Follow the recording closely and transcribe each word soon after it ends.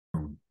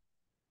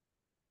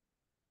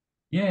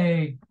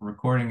Yay,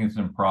 recording is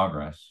in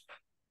progress.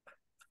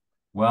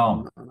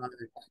 Well,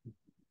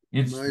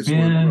 it's Nice one,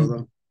 been,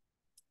 brother.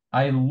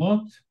 I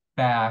looked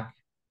back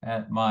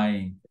at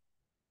my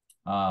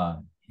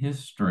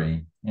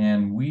history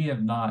and we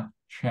have not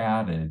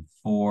chatted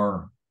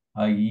for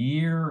a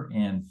year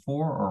and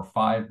 4 or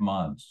 5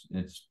 months.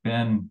 It's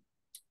been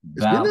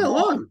It's been that that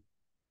long. long. Oh,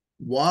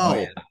 Wow.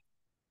 yeah,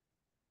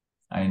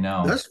 I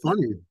know. That's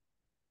funny.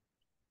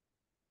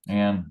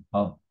 And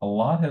a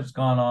lot has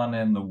gone on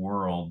in the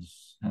world.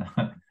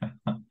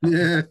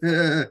 Yeah.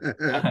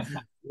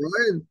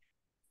 Right.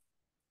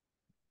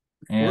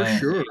 For and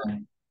sure.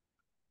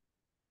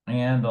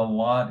 and a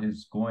lot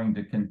is going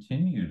to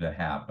continue to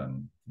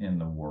happen in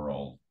the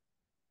world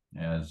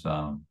as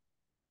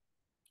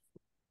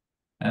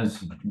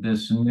as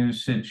this new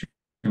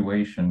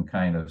situation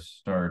kind of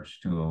starts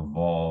to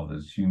evolve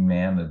as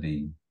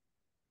humanity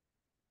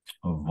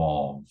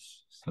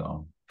evolves.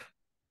 So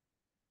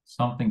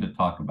something to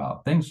talk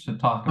about, things to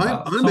talk I'm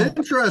about. I'm So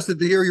interested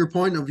to hear your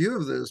point of view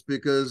of this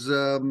because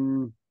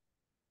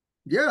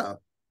yeah,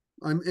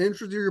 I'm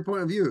interested in your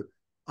point of view.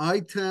 I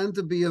tend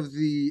to be of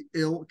the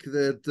ilk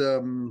that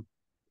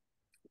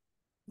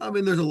I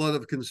mean there's a lot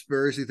of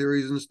conspiracy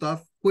theories and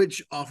stuff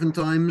which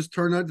oftentimes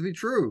turn out to be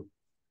true.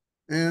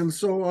 And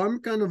so I'm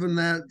kind of in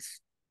that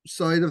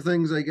side of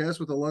things, I guess,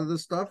 with a lot of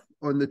this stuff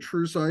on the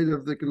true side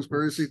of the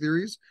conspiracy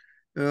theories.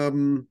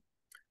 Um,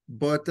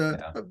 but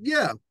yeah,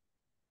 yeah,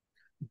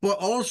 but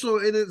also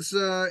in its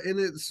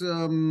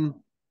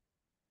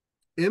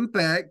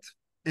impact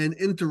and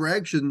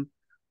interaction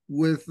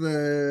with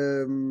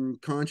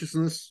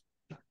consciousness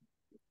yeah.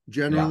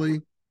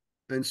 generally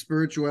and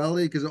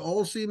spirituality, because it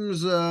all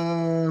seems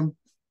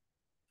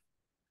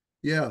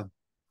yeah,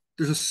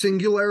 there's a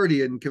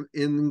singularity in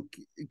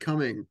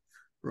coming,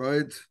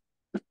 right?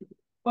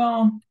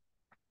 Well,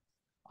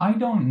 I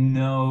don't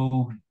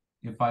know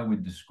if I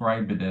would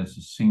describe it as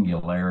a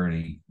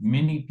singularity.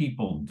 Many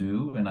people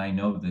do, and I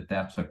know that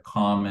that's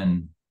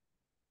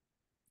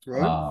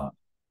Right. uh,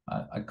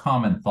 a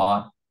common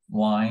thought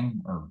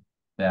line or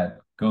that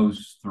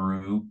goes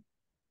through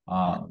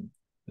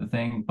the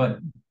thing. But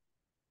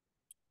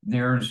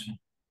there's,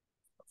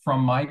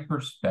 from my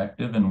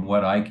perspective and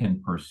what I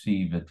can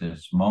perceive at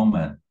this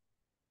moment,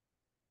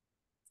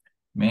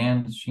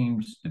 man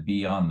seems to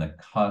be on the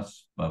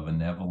cusp of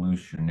an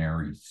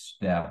evolutionary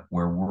step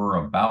where we're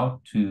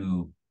about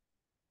to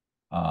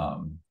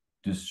um,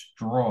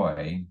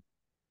 destroy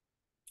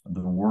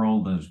the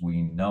world as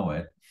we know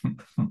it.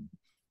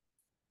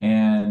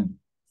 And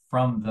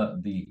from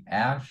the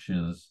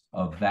ashes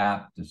of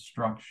that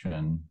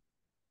destruction,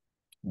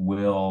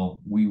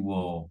 we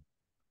will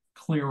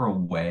clear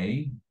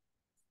away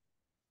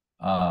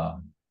uh,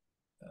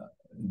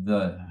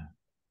 the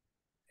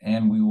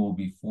and we will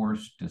be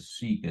forced to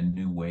seek a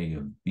new way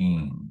of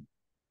being.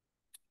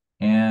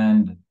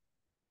 And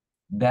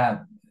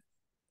that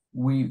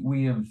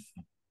we have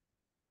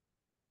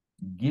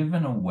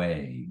given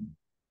away,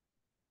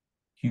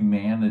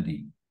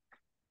 humanity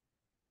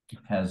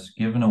has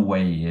given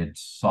away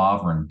its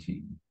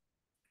sovereignty.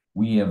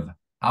 We have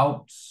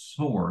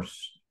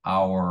outsourced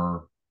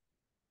our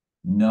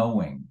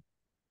knowing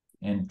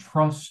and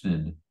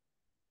trusted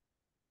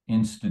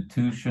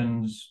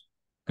institutions,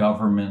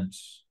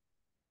 governments,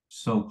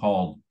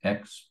 so-called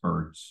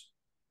experts,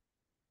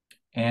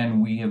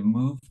 and we have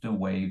moved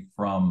away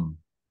from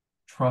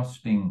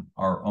trusting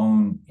our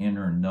own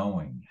inner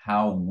knowing,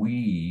 how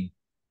we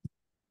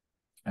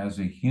as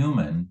a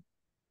human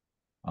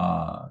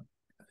uh,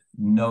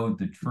 know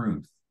the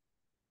truth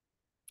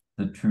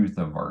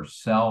of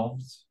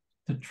ourselves,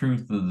 the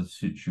truth of the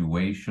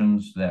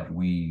situations that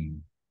we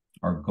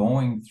are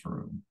going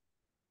through.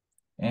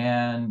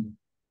 And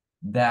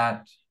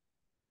that,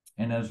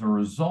 and as a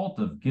result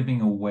of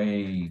giving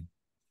away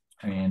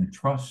and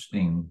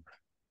trusting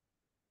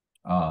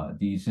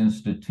these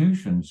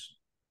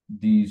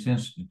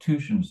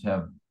institutions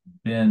have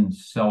been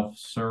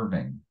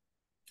self-serving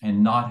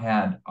and not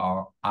had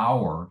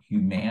our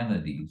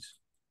humanity's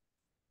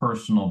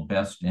personal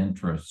best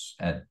interests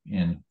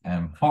in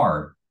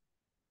heart.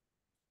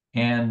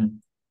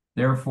 And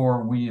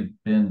therefore, we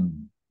have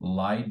been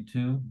lied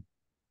to.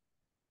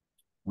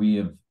 We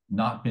have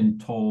not been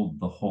told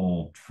the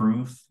whole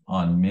truth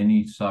on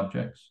many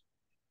subjects,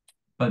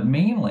 but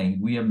mainly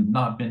we have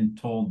not been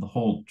told the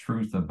whole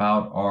truth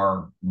about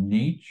our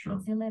nature.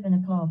 It's 11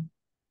 o'clock.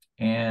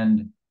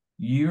 And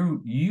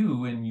you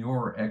in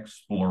your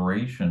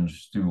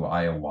explorations through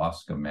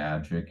ayahuasca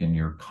magic and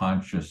your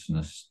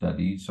consciousness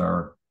studies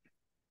are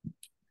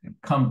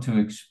come to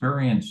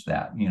experience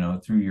that,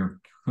 through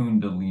your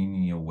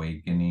Kundalini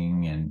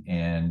awakening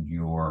and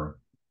your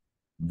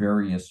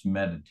various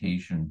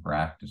meditation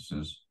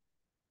practices.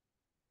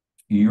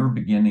 You're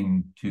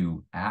beginning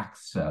to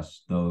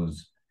access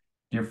those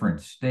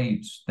different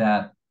states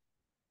that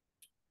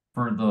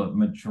for the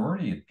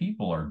majority of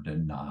people are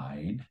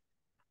denied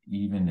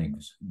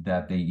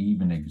that they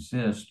even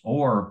exist,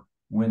 or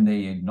when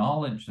they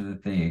acknowledge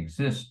that they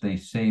exist, they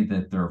say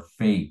that they're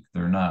fake,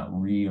 they're not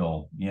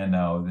real,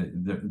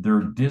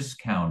 they're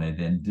discounted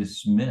and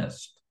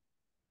dismissed.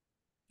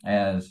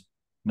 as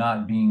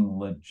not being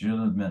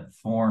legitimate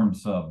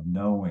forms of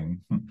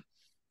knowing.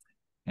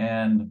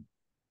 And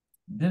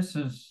this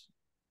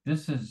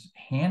is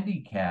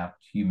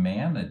handicapped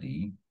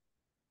humanity,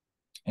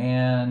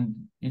 and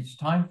it's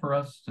time for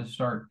us to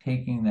start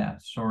taking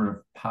that sort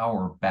of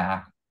power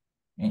back.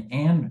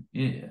 And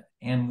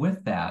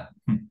with that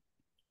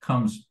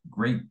comes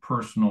great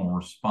personal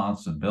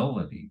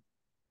responsibility.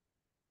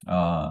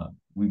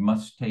 We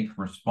must take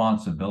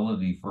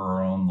responsibility for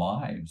our own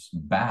lives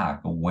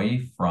back, away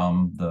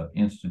from the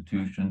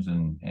institutions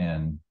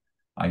and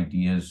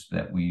ideas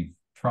that we've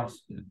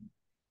trusted.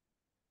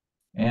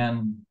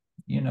 And,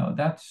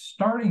 that's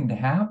starting to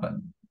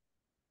happen.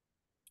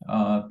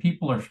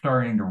 People are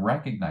starting to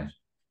recognize,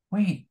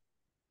 wait,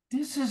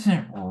 this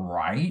isn't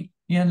right,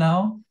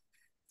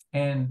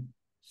 And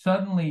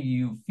suddenly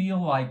you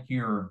feel like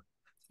you're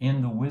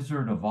in The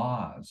Wizard of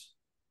Oz.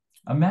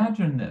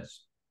 Imagine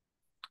this.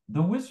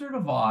 The Wizard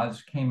of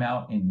Oz came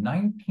out in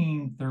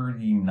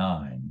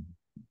 1939,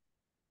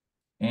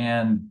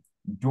 and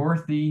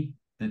Dorothy,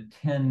 the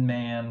Tin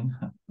Man,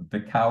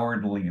 the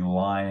Cowardly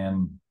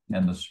Lion,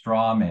 and the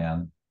Straw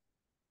Man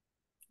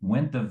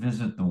went to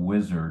visit the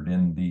wizard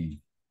in the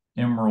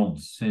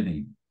Emerald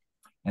City.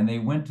 And they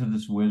went to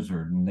this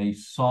wizard and they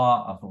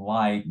saw a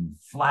light and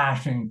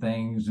flashing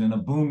things in a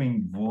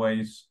booming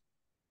voice.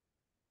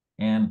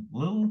 And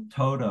little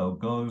Toto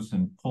goes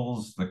and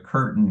pulls the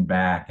curtain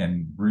back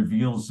and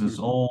reveals this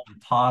old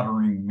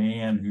tottering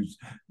man who's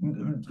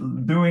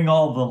doing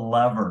all the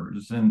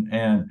levers,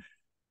 and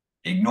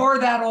ignore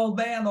that old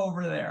man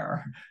over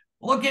there.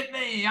 Look at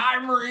me,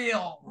 I'm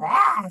real.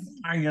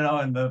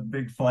 And the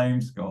big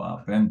flames go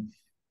up. And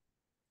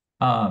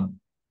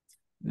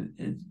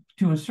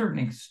to a certain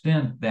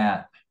extent,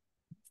 that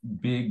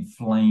big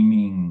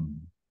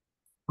flaming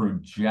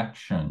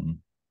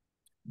projection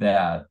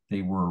that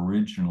they were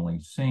originally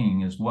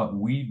seeing is what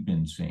we've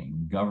been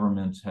seeing.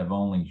 Governments have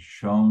only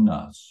shown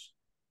us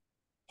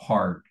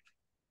part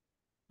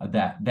of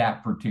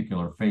that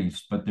particular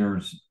face, but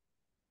there's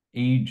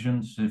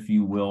agents, if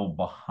you will,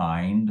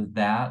 behind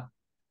that,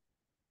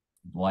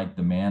 like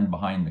the man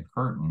behind the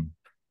curtain.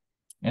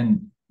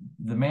 And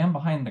the man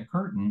behind the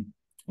curtain,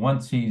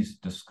 once he's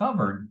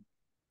discovered,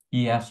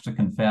 he has to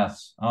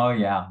confess, oh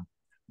yeah,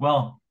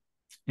 well,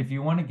 if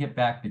you want to get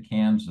back to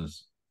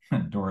Kansas,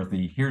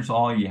 Dorothy, here's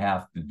all you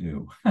have to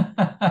do.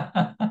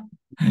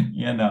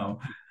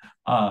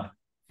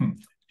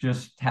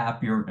 Just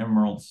tap your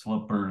emerald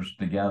slippers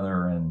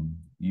together and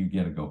you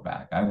get to go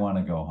back. I want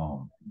to go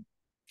home.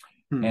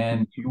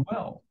 And you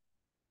will.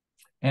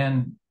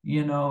 And,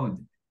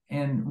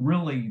 and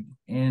really,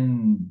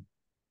 in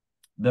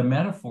the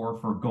metaphor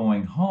for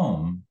going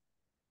home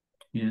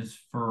is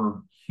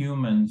for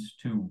humans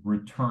to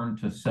return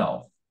to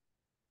self.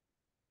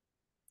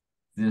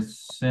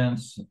 This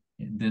sense,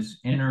 this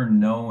inner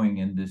knowing,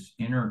 and this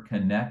inner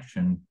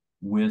connection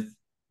with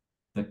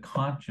the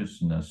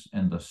consciousness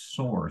and the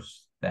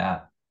source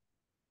that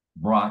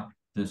brought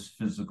this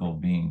physical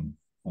being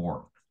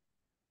forth.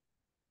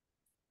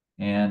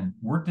 And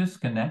we're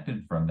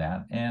disconnected from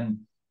that. And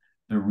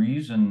the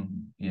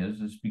reason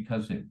is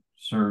because it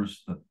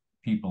serves the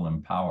people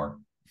in power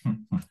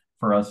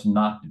for us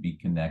not to be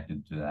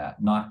connected to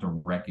that, not to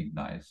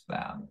recognize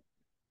that.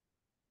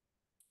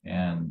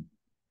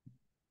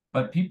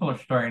 But people are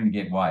starting to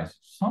get wise.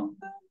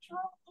 Something's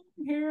wrong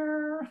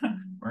here.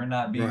 We're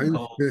not being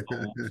told the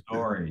whole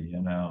story,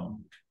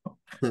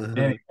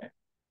 Anyway.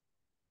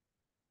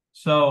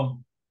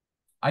 So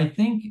I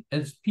think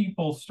as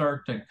people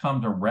start to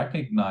come to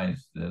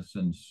recognize this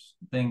and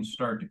things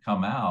start to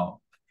come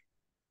out,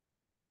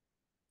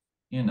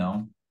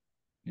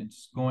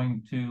 it's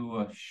going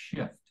to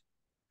shift.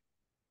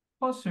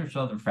 Plus, there's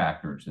other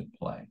factors at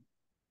play,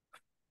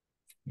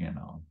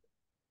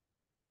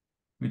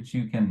 which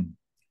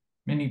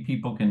many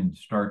people can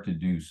start to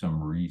do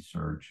some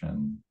research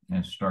and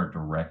start to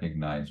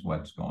recognize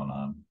what's going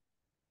on.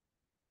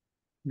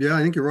 Yeah,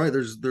 I think you're right.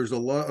 There's a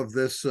lot of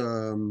this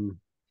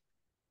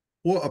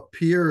what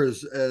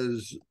appears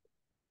as,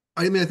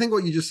 I think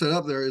what you just set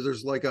up there is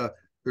there's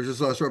this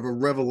sort of a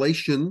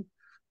revelation.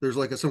 There's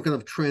like some kind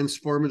of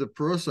transformative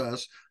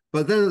process,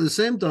 but then at the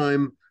same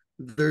time,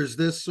 there's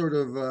this sort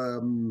of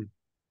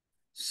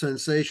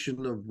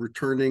sensation of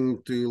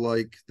returning to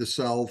like the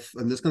self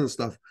and this kind of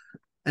stuff.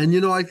 And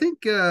I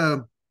think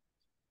that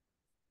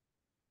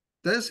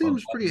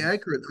seems pretty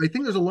accurate. I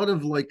think there's a lot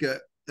of there's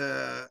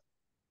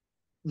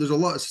a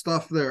lot of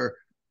stuff there.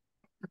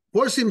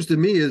 What seems to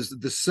me is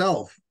the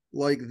self,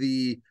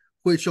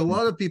 which a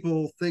lot of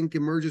people think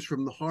emerges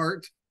from the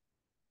heart,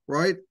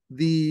 right?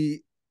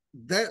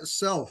 That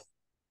self,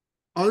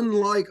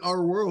 unlike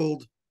our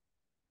world,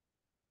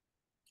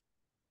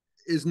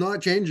 is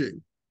not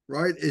changing,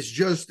 right? It's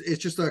just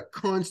a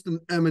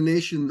constant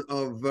emanation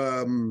of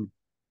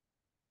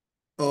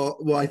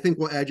well, I think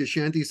what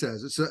Adyashanti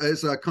says,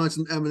 it's a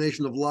constant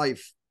emanation of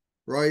life,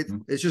 right?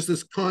 It's just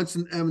this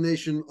constant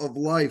emanation of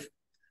life.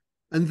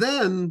 And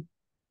then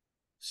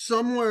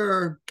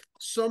somewhere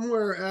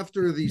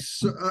after the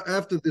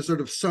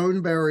sort of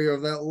sound barrier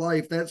of that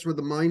life, that's where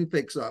the mind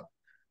picks up.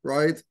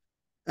 right?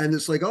 And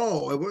it's like,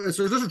 oh,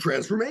 so there's a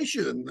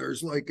transformation.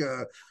 There's like,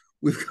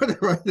 we've got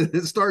it right.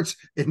 It starts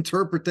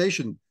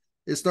interpretation.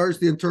 It starts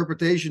the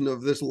interpretation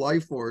of this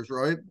life force,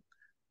 right?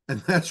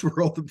 And that's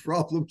where all the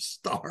problems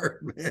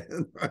start,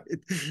 man.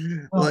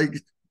 Right? Well, Like,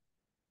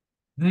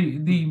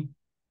 the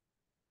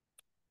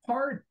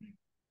part,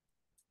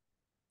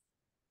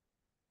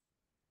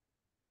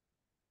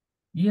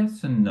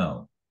 yes and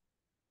no.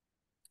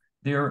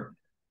 There,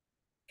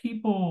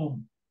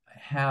 people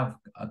have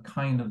a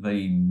kind of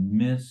a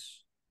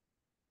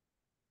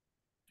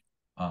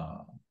uh,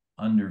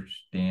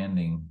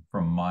 understanding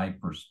from my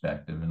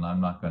perspective, and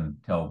I'm not going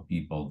to tell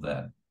people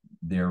that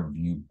their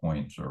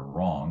viewpoints are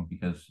wrong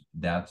because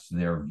that's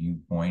their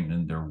viewpoint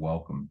and they're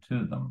welcome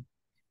to them.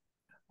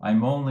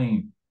 I'm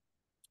only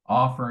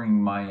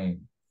offering my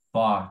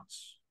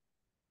thoughts.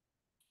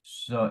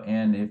 So,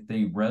 and if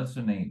they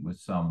resonate with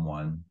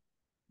someone,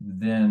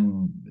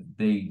 then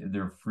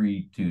they're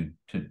free to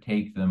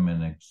take them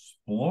and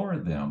explore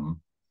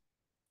them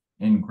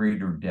in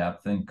greater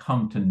depth and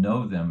come to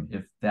know them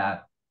if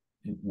that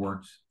it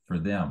works for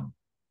them.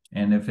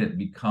 And if it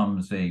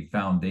becomes a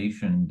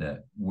foundation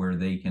that where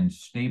they can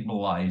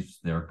stabilize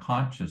their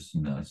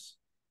consciousness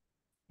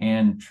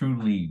and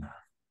truly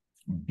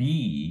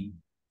be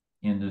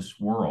in this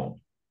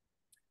world.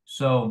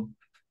 So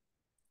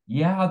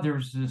yeah,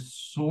 there's this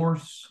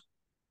source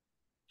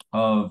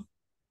of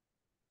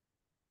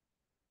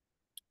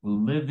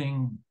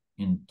living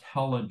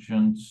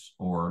intelligence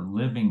or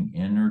living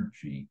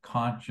energy,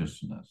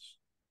 consciousness,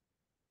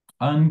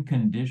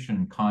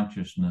 unconditioned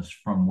consciousness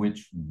from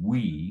which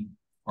we,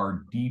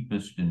 our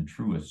deepest and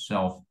truest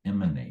self,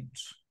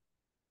 emanates.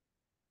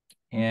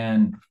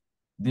 And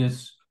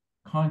this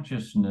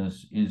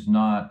consciousness is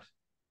not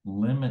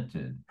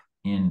limited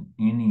in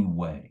any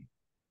way.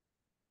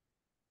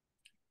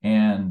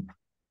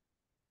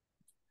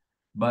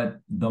 But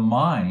the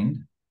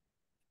mind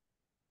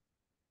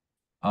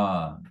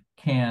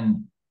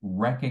can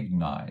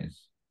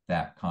recognize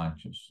that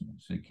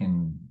consciousness.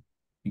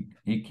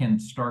 It can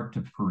start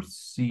to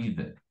perceive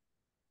it.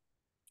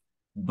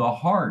 The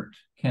heart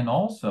can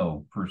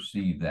also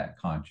perceive that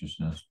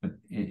consciousness, but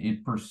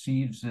it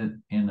perceives it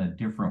in a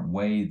different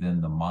way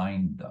than the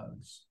mind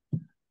does.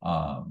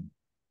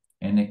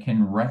 And it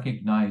can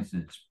recognize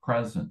its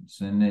presence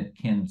and it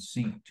can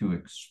seek to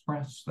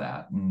express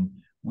that. And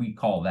we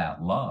call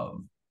that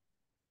love.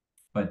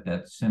 But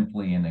that's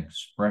simply an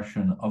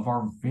expression of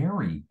our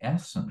very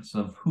essence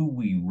of who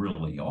we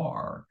really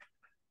are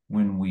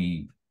when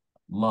we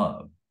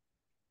love.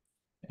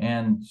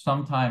 And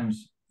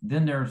sometimes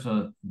then there's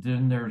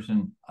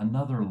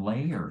another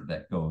layer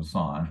that goes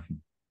on,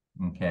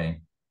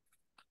 okay?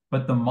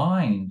 But the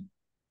mind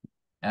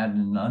at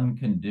an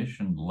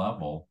unconditioned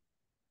level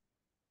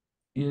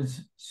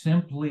is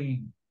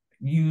simply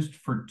used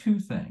for two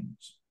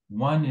things.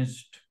 One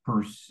is to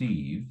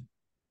perceive,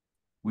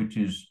 which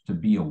is to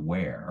be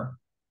aware.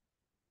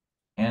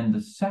 And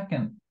the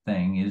second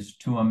thing is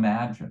to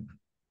imagine.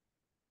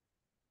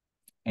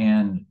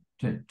 And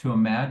to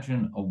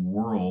imagine a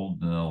world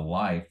and a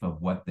life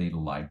of what they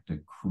like to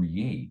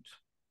create.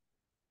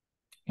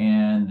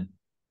 And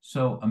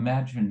so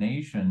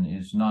imagination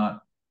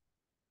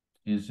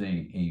is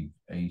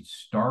a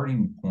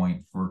starting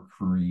point for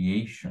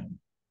creation.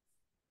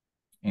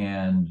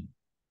 And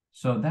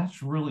so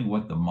that's really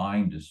what the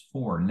mind is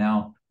for.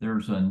 Now,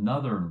 there's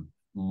another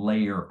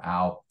layer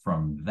out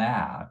from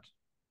that,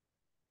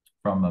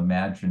 from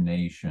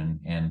imagination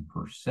and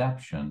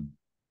perception,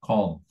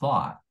 called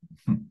thought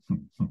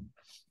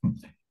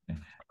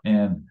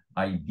and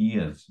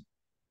ideas.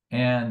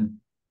 And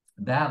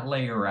that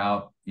layer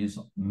out is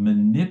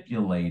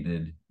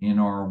manipulated in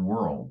our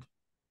world.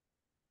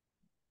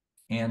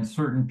 And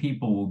certain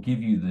people will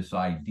give you this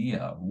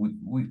idea.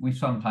 We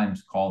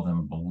sometimes call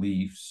them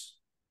beliefs.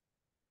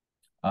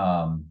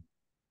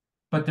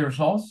 But there's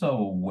also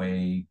a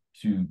way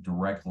to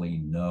directly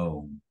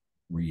know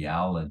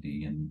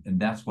reality, and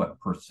that's what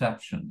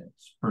perception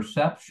is.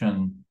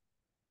 Perception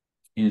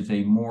is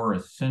a more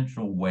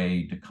essential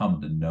way to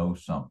come to know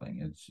something.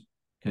 It's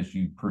because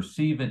you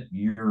perceive it,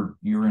 you're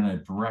in a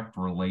direct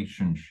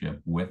relationship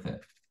with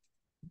it.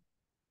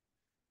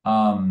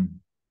 And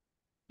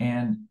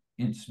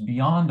it's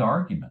beyond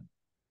argument.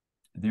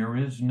 There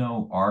is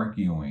no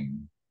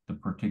arguing the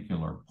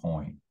particular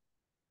point.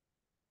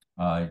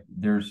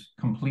 There's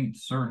complete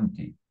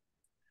certainty.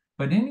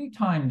 But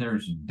anytime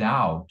there's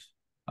doubt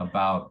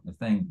about the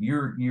thing,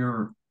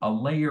 you're a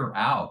layer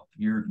out.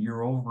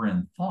 You're over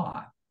in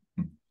thought.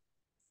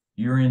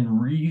 You're in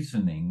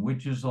reasoning,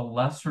 which is a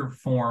lesser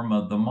form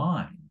of the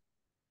mind.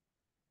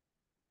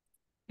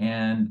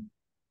 And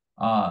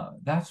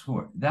that's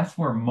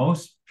where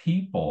most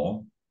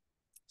people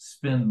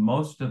spend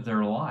most of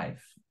their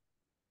life,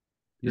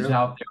 is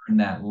out there in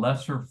that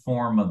lesser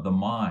form of the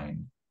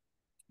mind.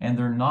 And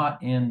they're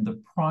not in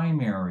the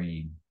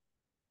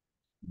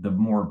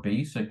more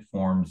basic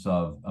forms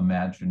of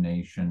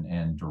imagination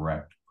and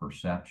direct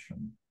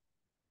perception.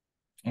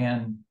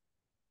 And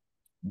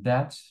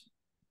that's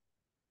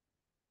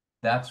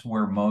that's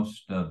where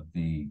most of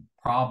the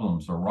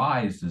problems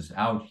arise, is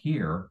out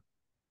here.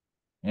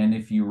 And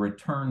if you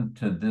return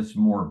to this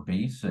more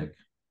basic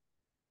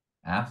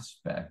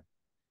aspect,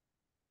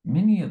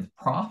 many of the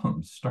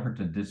problems start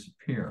to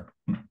disappear.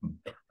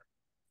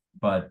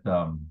 But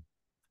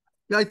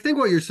yeah, I think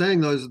what you're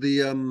saying though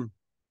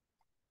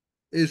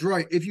is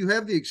right. If you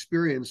have the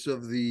experience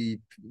of the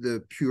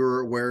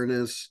pure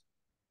awareness,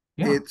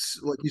 yeah, it's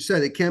like you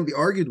said, it can't be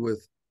argued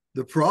with.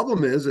 The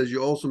problem is, as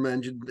you also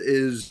mentioned,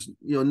 is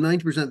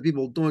 90% of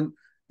people don't.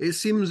 It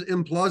seems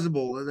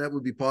implausible that that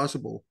would be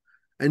possible,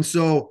 and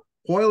so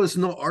while it's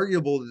not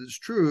arguable that it's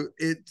true,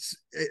 it's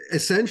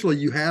essentially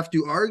you have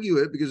to argue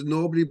it because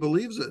nobody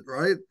believes it,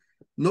 right?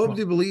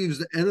 Nobody well, believes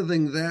that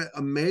anything that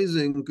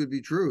amazing could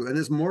be true, and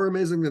it's more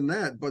amazing than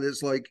that. But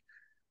it's like,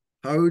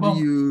 how do well,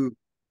 you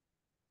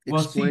see,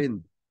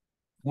 explain?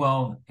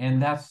 well,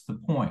 and that's the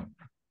point.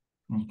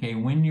 Okay,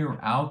 when you're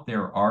out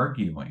there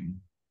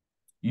arguing,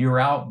 you're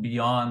out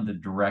beyond the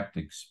direct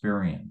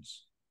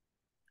experience.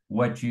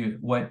 What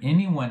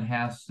anyone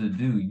has to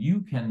do,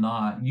 you can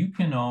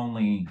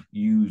only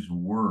use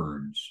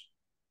words.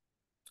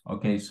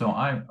 Okay, so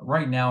I'm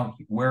right now,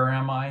 where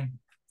am I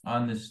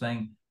on this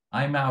thing?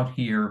 I'm out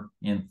here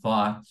in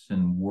thoughts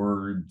and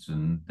words,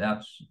 and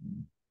that's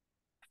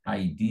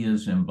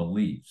ideas and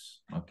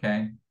beliefs.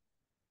 Okay.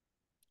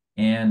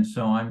 And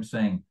so I'm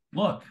saying,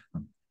 look,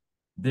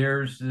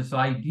 there's this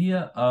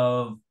idea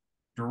of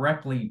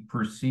directly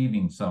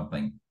perceiving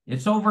something.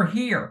 It's over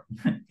here.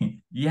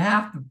 You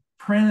have to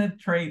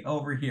penetrate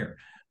over here.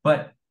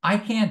 But I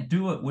can't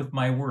do it with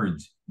my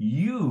words.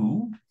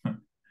 You,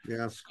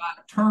 Yeah,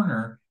 Scott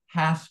Turner,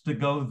 has to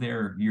go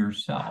there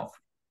yourself.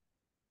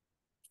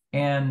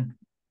 And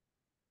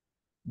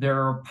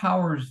there are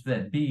powers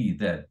that be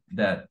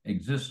that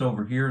exist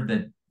over here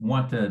that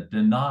want to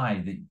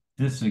deny that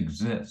this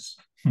exists,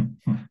 that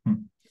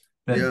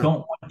yeah,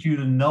 don't want you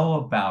to know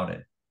about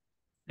it,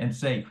 and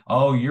say,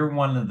 oh, you're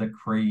one of the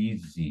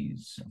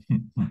crazies.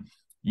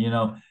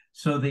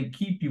 So they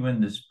keep you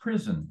in this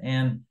prison,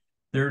 and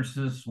there's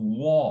this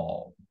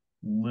wall,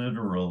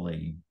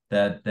 literally,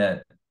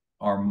 that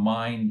our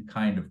mind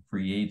kind of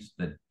creates,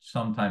 that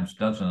sometimes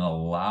doesn't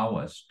allow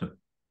us to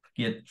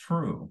get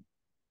through.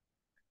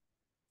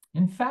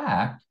 In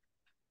fact,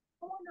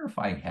 I wonder if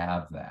I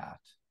have that.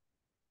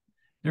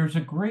 There's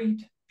a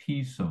great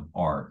piece of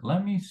art.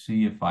 Let me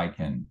see if I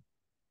can.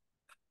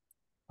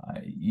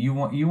 You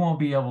won't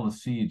be able to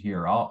see it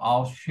here.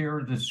 I'll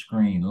share the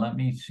screen. Let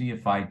me see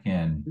if I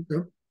can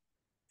okay.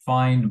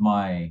 find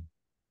my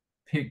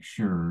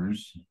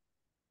pictures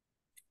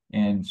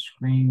and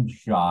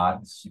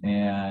screenshots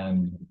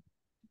and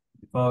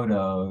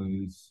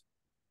photos,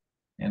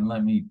 and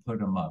let me put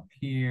them up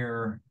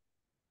here.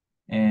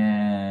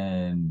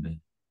 And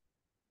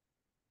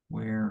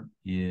where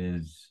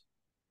is,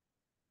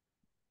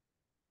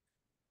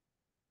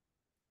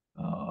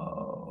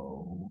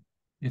 oh,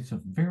 it's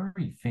a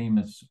very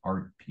famous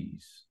art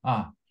piece.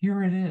 Ah,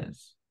 here it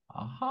is.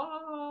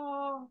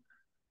 Aha.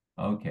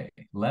 Okay,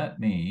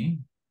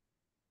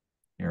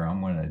 here,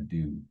 I'm going to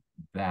do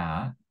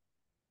that.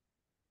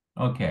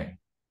 Okay,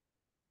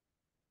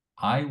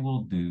 I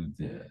will do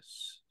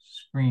this.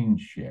 Screen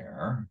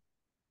share.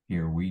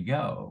 Here we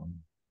go.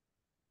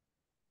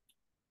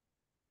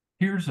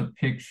 Here's a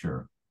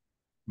picture.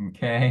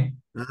 Okay.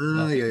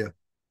 Yeah, yeah.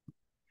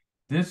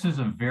 This is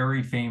a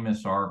very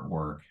famous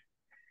artwork.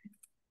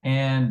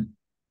 And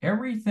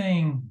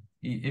everything,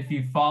 if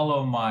you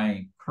follow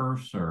my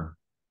cursor,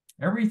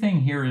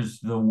 everything here is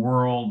the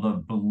world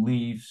of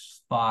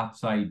beliefs,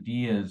 thoughts,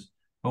 ideas.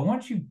 But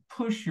once you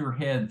push your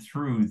head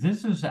through,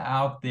 this is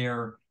out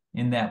there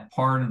in that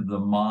part of the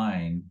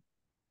mind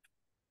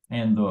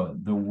and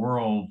the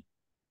world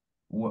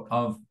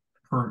of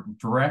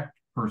direct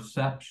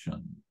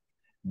perception.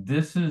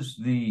 This is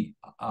the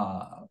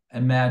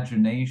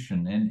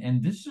imagination,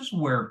 and this is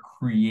where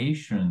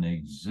creation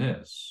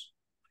exists.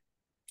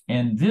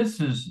 And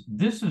this is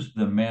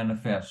the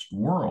manifest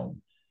world.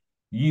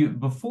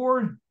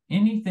 Before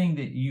anything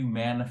that you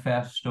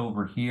manifest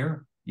over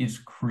here is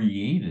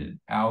created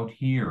out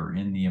here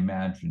in the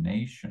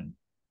imagination.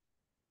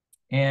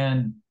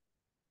 And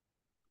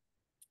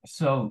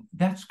so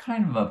that's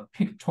kind of a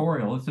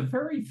pictorial. It's a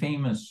very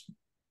famous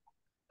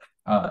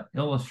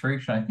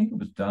illustration. I think it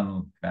was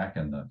done back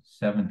in the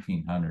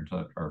 1700s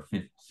or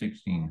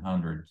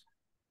 1600s.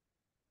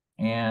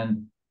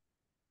 And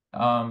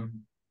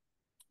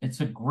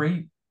it's a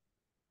great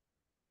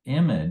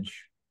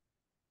image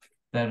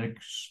that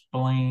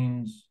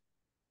explains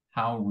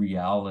how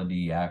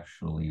reality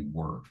actually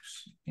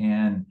works.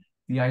 And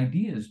the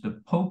idea is to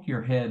poke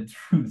your head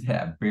through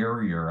that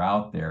barrier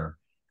out there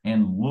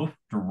and look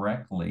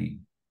directly,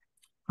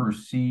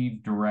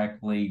 perceive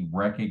directly,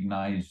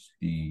 recognize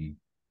the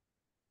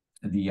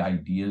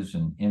ideas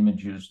and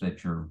images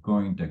that you're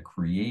going to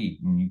create,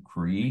 and you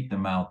create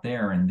them out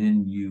there, and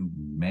then you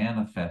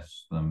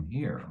manifest them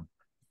here.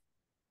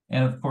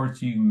 And of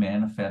course, you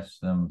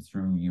manifest them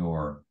through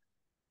your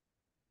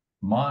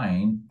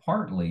mind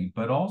partly,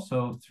 but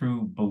also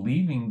through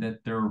believing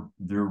that they're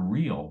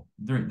real.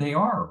 They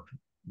are.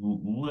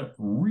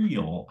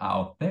 real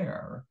out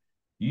there.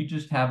 You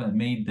just haven't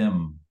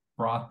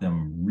brought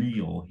them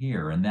real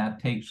here, and that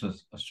takes a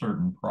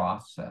certain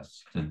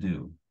process to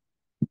do.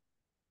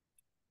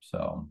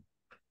 So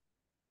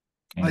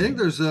I think anyway.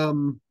 there's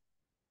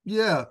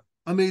yeah,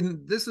 I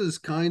mean, this is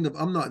kind of,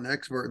 I'm not an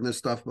expert in this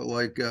stuff, but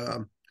like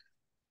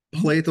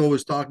Plato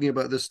was talking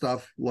about this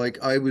stuff.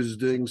 Like I was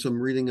doing some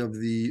reading of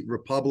the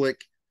Republic,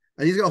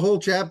 and he's got a whole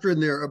chapter in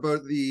there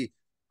about the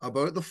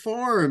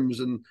farms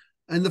and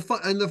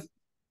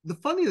the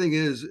funny thing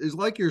is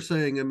like you're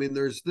saying. I mean,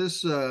 there's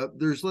this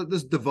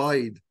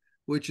divide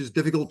which is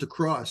difficult to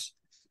cross,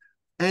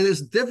 and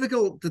it's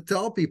difficult to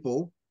tell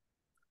people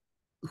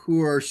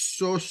who are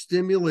so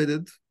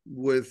stimulated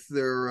with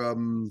their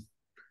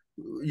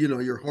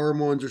your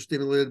hormones are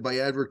stimulated by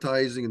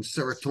advertising and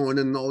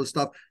serotonin and all this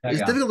stuff. Yeah, It's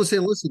yeah. difficult to say,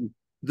 listen,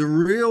 the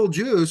real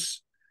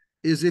juice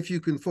is if you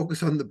can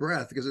focus on the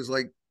breath, because it's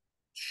like,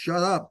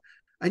 shut up.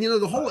 And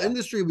the whole Yeah.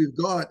 industry we've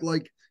got,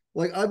 like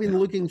I've been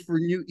looking for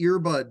new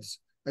earbuds,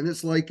 and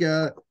it's like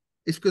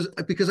it's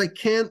because I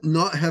can't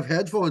not have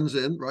headphones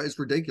in, right? It's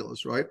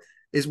ridiculous, right?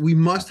 Is we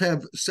must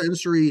have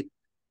sensory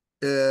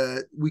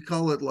we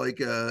call it like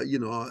a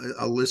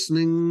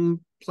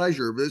listening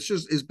pleasure, but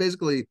it's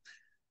basically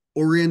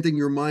orienting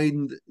your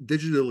mind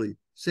digitally.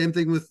 Same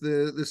thing with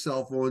the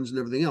cell phones and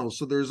everything else.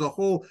 So there's a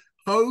whole,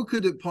 how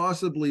could it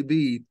possibly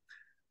be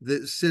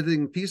that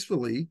sitting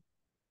peacefully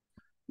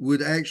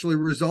would actually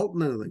result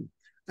in anything?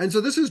 And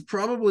so this is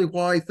probably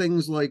why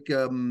things like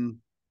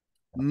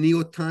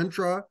neo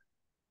tantra,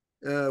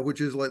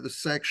 which is like the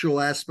sexual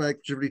aspect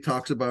which everybody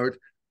talks about,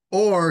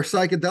 or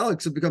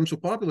psychedelics have become so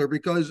popular,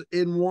 because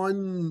in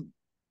one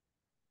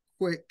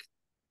quick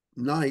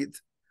night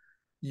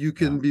you Yeah.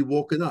 can be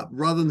woken up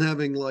rather than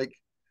having like,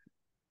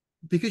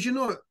 because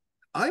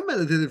I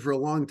meditated for a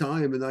long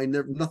time and I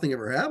never, nothing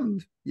ever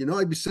happened.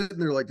 I'd be sitting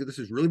there like, this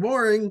is really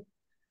boring.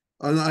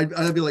 And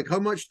I'd be like, how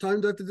much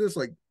time do I have to do this?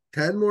 Like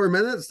 10 more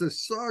minutes?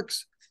 This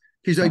sucks.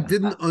 Because I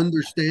didn't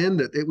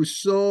understand it. It was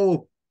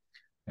so,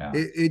 Yeah.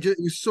 it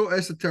was so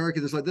esoteric.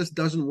 And it's like, this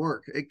doesn't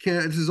work. It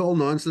can't, this is all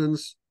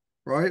nonsense.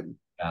 Right.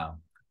 Yeah.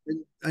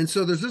 And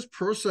so there's this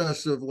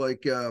process of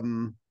like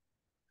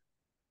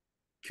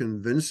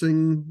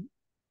convincing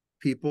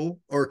people,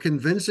 or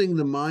convincing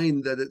the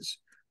mind that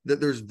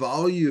there's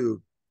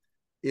value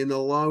in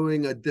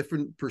allowing a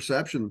different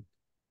perception.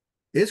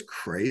 It's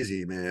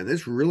crazy, man.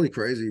 It's really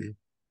crazy.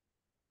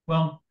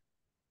 Well,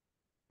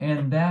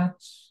 and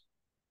that's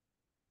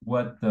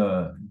what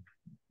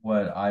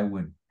what I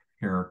would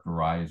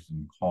characterize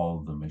and call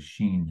the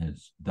machine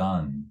has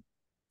done,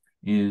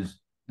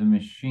 is the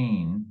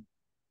machine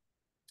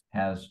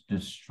has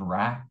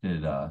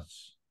distracted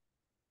us.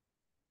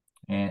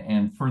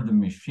 And for the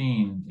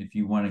machine, if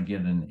you want to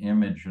get an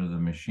image of the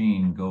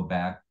machine, go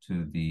back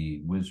to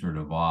the Wizard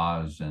of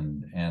Oz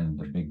and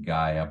the big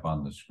guy up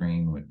on the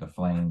screen with the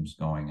flames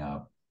going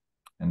up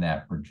and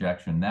that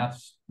projection.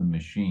 That's the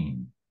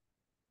machine.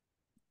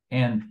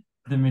 And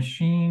the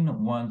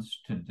machine wants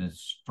to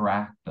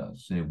distract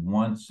us. It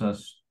wants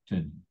us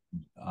to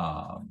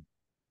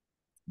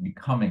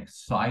become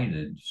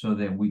excited so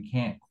that we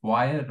can't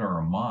quiet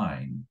our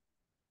mind.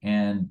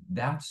 And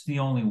that's the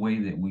only way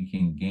that we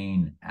can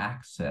gain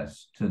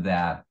access to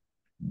that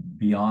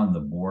beyond the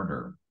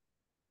border,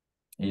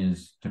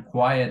 is to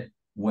quiet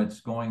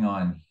what's going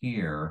on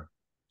here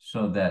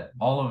so that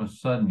all of a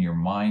sudden your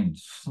mind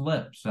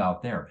slips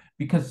out there,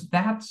 because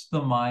that's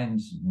the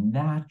mind's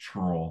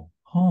natural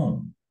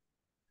home.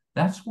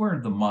 That's where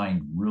the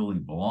mind really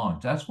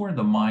belongs. That's where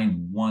the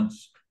mind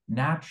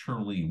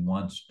naturally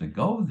wants to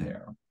go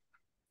there.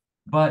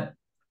 But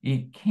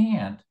it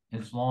can't,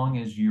 as long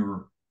as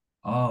you're,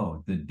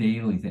 oh, the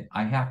daily thing.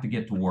 I have to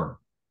get to work.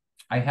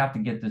 I have to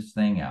get this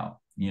thing out.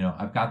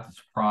 I've got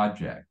this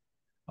project.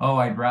 Oh,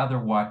 I'd rather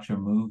watch a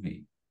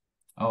movie.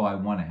 Oh, I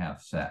want to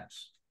have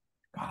sex.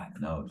 God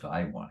knows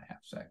I want to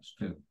have sex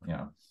too,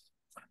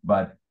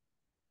 But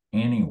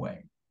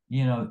anyway,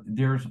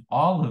 there's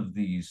all of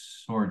these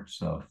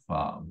sorts of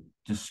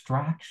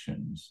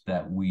distractions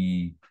that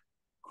we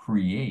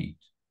create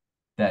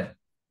that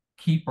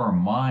keep our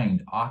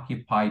mind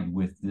occupied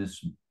with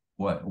this,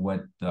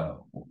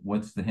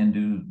 what's the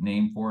Hindu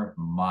name for it?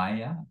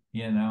 Maya,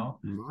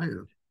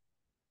 Maya.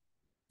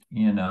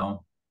 you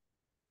know,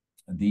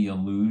 the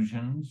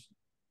illusions.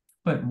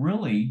 But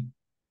really,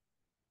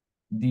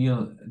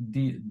 the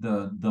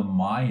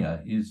Maya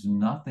is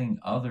nothing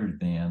other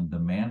than the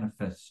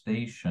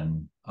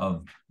manifestation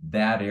of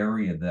that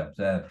area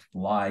that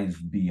lies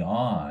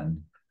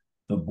beyond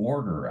the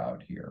border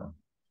out here.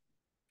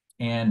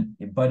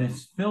 But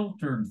it's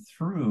filtered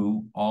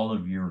through all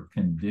of your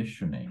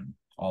conditioning,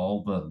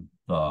 all the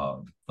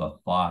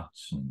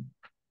thoughts and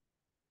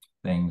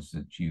things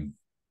that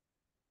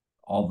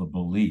all the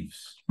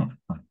beliefs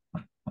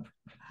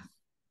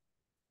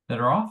that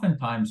are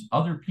oftentimes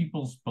other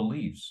people's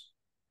beliefs.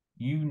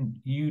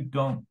 You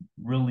don't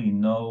really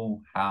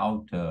know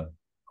how to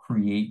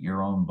create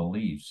your own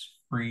beliefs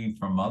free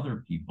from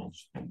other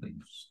people's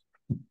beliefs.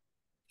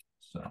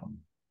 So,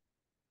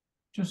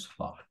 just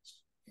thoughts.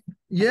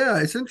 Yeah,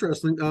 it's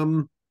interesting.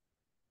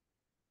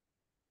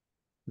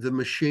 The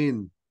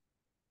machine,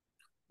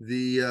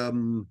 the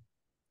Mhm.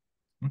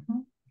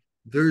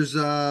 there's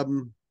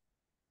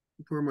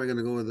where am I going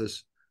to go with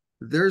this?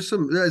 There's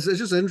some. It's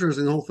just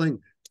interesting the whole thing.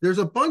 There's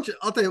a bunch.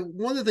 I'll tell you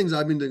one of the things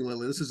I've been doing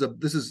lately. This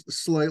is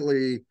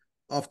slightly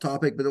off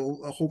topic, but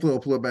hopefully I'll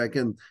pull it back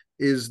in.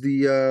 Is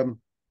the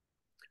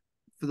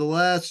for the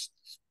last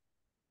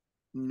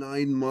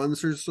 9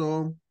 months or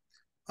so,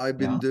 I've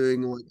been Yeah.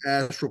 doing like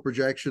astral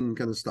projection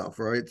kind of stuff,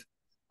 right?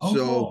 Oh,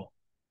 So cool.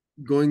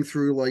 going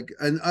through like,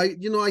 and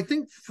I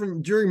think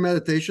from during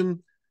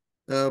meditation,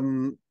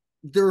 um,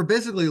 there are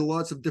basically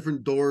lots of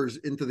different doors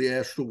into the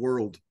astral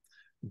world,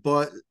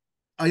 but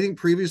I think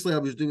previously I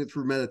was doing it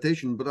through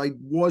meditation, but I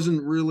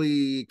wasn't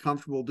really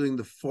comfortable doing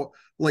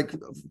like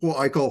what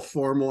I call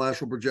formal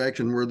astral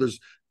projection, where there's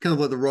kind of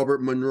like the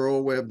Robert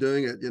Monroe way of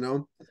doing it, you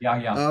know.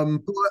 Yeah, yeah.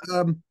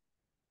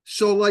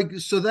 So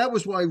that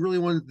was what I really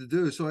wanted to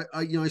do. So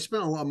I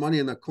spent a lot of money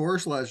in a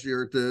course last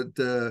year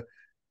to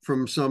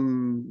from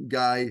some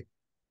guy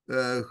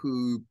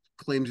who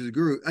claims he's a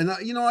guru, and I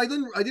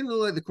didn't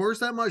really like the course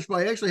that much, but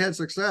I actually had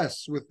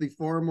success with the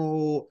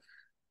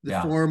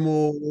Yeah.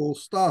 formal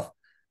stuff.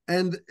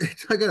 And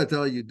I gotta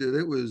tell you, dude,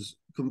 it was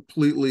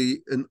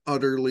completely and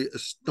utterly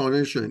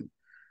astonishing.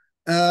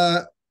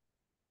 Uh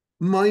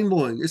Mind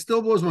blowing. It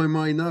still blows my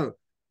mind now.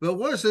 But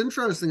what's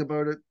interesting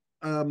about it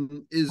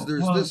is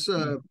there's Well, this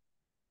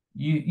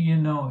you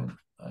know,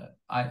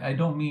 I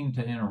don't mean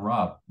to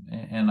interrupt,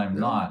 and I'm yeah,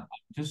 not.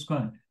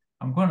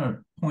 I'm going to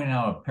point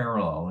out a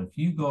parallel. If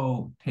you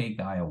go take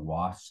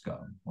ayahuasca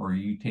or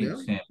you take yeah,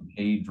 San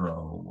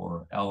Pedro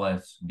or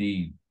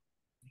LSD,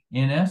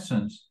 in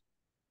essence,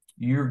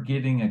 you're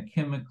getting a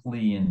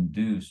chemically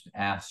induced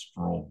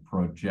astral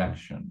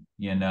projection,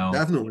 you know?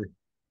 definitely.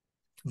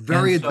 And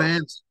Very so,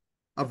 advanced,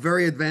 a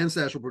very advanced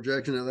astral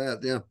projection of that.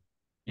 Yeah.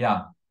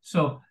 yeah.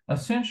 So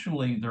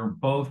essentially, they're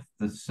both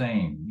the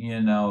same.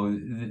 You know,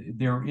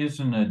 there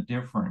isn't a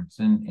difference,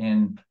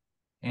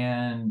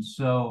 and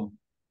so,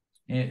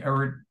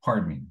 or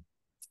pardon me,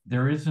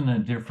 there isn't a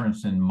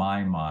difference in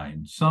my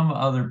mind. Some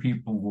other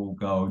people will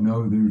go,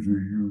 no, there's a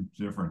huge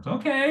difference.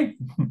 Okay,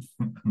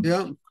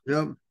 Yeah.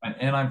 Yeah.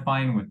 and I'm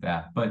fine with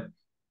that. But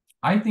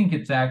I think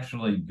it's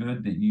actually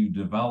good that you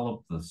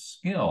develop the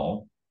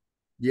skill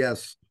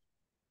Yes.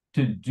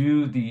 to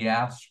do the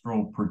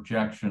astral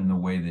projection the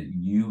way that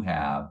you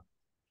have,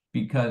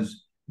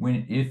 because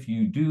when if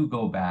you do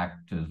go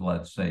back to,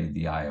 let's say,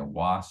 the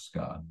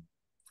ayahuasca,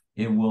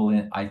 it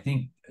will, I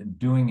think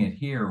doing it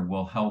here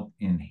will help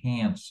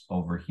enhance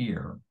over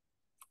here,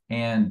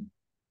 and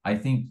I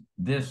think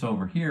this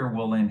over here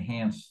will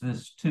enhance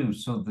this too,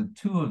 so the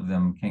two of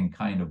them can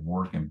kind of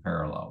work in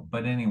parallel.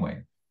 But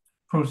anyway,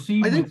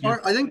 proceed with your.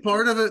 I think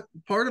part of it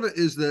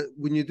is that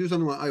when you do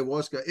something like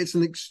ayahuasca,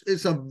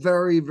 it's a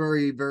very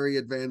very very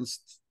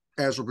advanced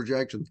astral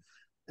projection,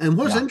 and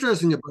what's Yeah,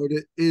 interesting about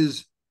it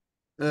is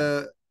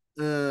uh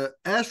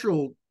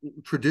astral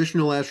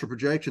traditional astral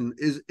projection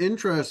is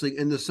interesting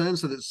in the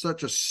sense that it's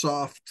such a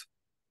soft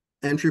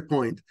entry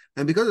point,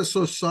 and because it's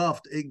so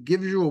soft, it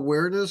gives you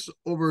awareness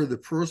over the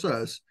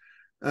process.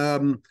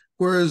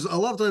 Whereas a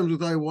lot of times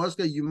with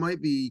ayahuasca, you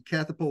might be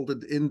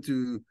catapulted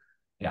into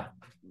yeah,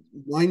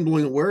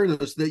 mind-blowing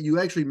awareness that you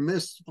actually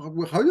miss.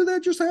 How did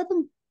that just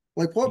happen?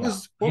 Like yeah, what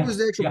was yeah,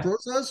 the actual yeah,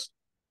 process?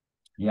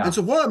 And yeah,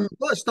 so what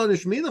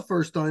astonished me the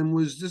first time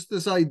was just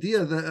this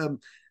idea that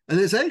and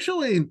it's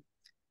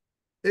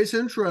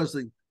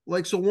interesting.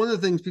 Like, so one of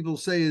the things people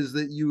say is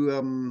that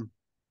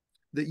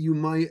you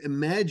might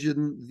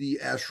imagine the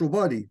astral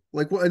body.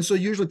 Like, and so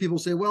usually people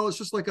say, well,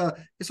 it's like a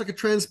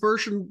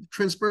transparent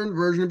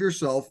version of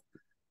yourself,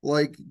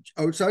 like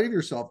outside of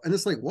yourself. And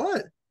it's like,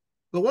 what?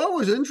 But what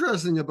was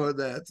interesting about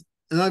that,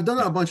 and I've done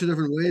it a yeah, bunch of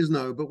different ways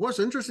now, but what's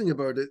interesting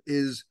about it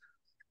is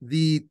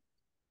the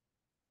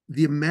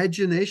the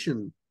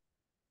imagination,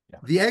 yeah,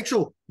 the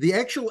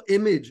actual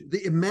image,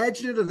 the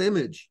imaginative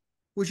image,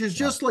 which is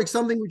yeah, just like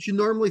something which you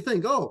normally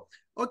think, oh,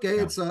 okay,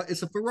 yeah, it's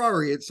a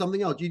Ferrari, it's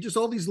something else. You just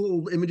all these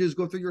little images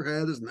go through your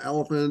head. There's an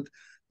elephant,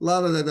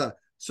 la da da da.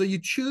 So you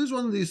choose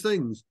one of these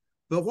things.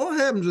 But what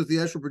happens with the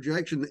astral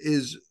projection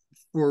is,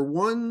 for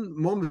one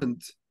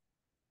moment,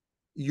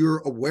 your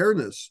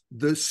awareness,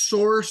 the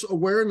source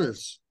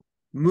awareness,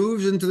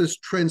 moves into this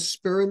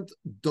transparent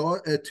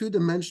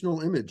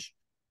two-dimensional image,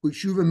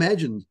 which you've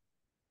imagined,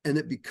 and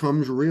it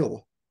becomes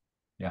real.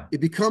 yeah, It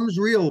becomes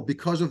real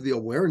because of the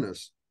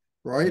awareness,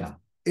 right? yeah,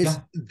 It's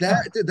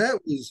yeah, yeah,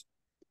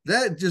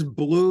 that just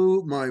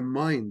blew my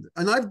mind.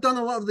 And I've done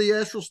a lot of the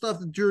astral stuff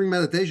during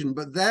meditation,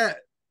 but that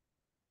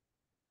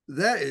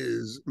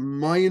is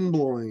mind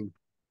blowing.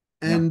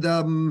 yeah,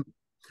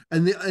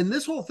 And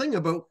this whole thing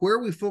about where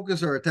we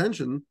focus our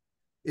attention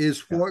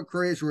is yeah, what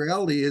creates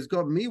reality has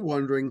got me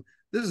wondering.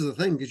 This is the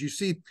thing, because you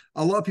see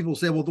a lot of people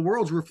say, well, the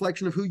world's a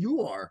reflection of who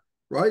you are,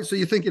 right? So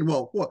you're thinking,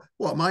 well,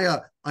 what am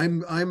I?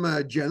 I'm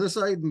a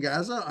genocide in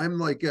Gaza. I'm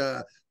like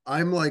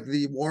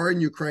the war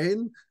in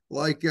Ukraine.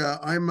 Like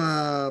I'm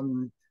a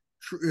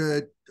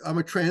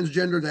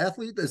transgendered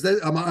athlete. Is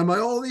that am I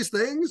all these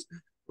things?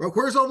 Well,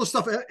 where's all the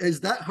stuff? Is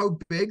that how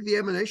big the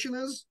emanation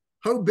is?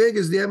 How big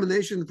is the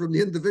emanation from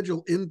the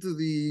individual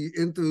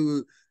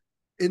into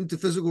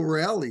physical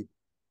reality?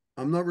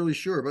 I'm not really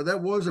sure, but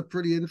that was a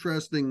pretty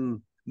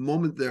interesting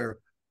moment there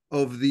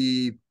of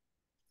the,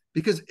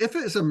 because if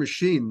it's a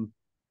machine,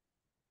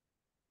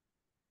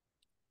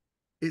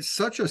 it's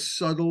such a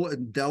subtle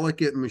and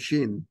delicate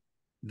machine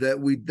that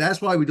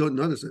that's why we don't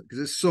notice it, because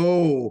it's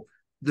so,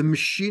 the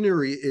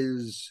machinery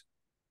is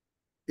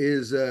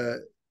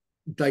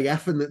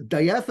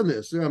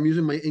diaphanous. I'm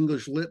using my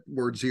English lit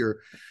words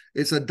here.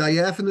 It's a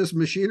diaphanous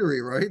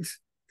machinery, right?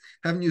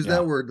 Haven't used Yeah.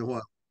 that word in a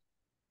while.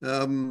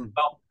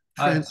 Well,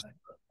 Trans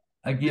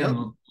Yep,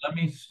 again, let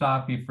me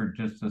stop you for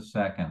just a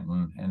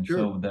second, and sure.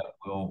 so that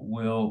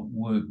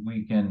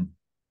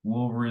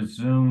we'll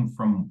resume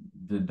from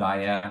the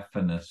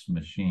diaphanous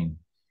machine.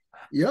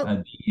 Yep.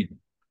 Uh,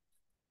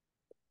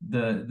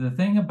 the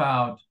thing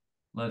about,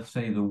 let's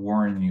say, the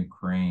war in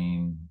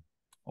Ukraine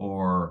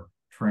or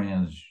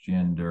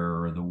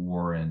transgender or the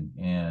war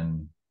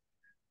in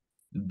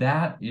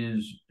that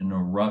is an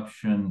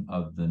eruption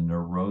of the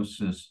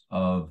neurosis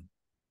of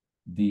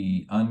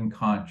the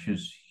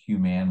unconscious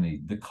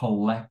humanity, the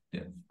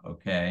collective,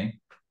 okay?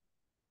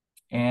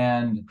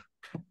 And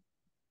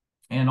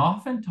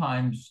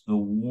oftentimes the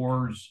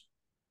wars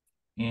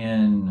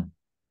in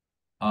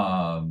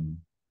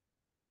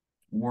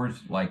wars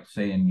like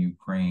say in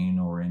Ukraine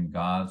or in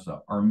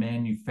Gaza are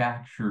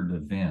manufactured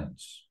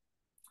events,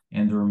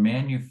 and they're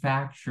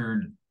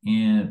manufactured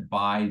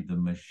by the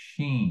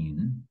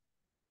machine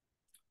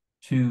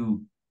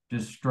to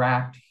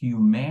distract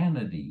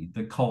humanity,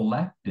 the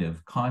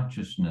collective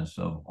consciousness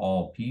of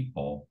all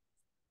people,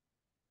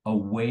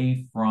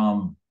 away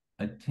from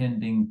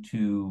attending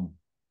to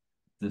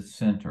the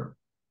center,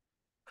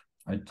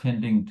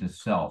 attending to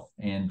self,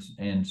 and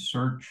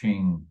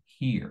searching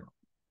here.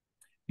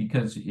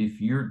 Because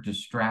if you're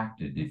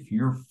distracted, if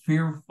you're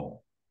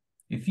fearful,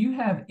 if you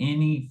have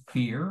any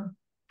fear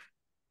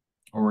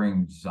or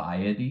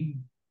anxiety,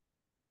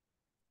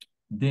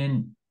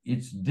 then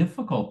it's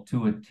difficult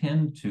to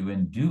attend to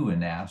and do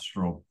an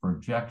astral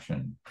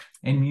projection.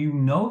 And you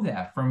know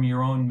that from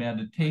your own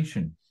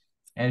meditation.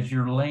 As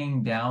you're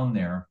laying down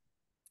there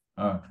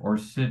or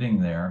sitting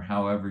there,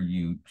 however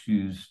you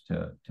choose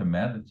to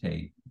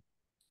meditate,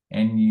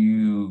 and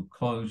you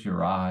close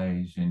your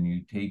eyes and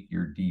you take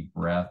your deep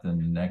breath,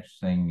 and the next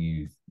thing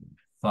you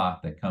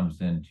thought that comes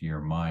into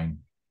your mind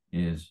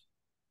is,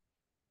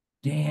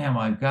 damn,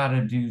 I've got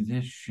to do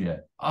this shit.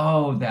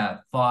 Oh,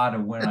 that thought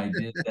of when I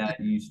did that,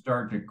 you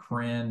start to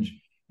cringe.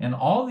 And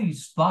all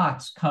these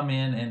thoughts come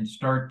in and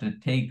start to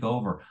take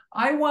over.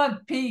 I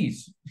want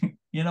peace.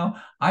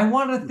 I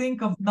want to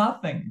think of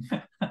nothing.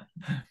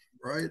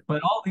 Right.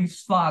 But all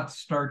these thoughts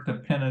start to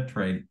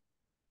penetrate.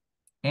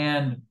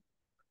 And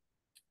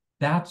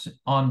that's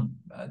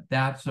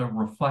a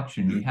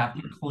reflection. You have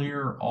to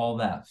clear all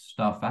that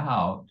stuff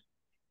out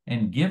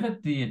and give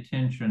it the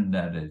attention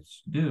that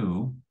it's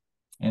due,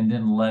 and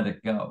then let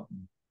it go.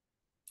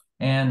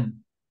 And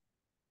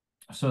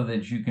so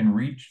that you can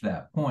reach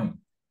that point.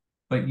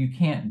 But you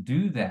can't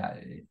do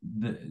that.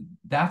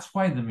 That's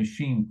why the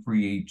machine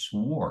creates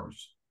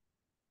wars,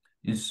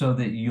 is so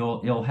that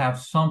you'll have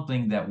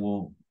something that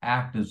will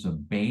act as a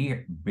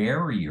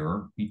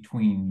barrier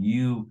between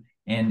you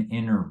and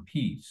inner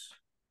peace.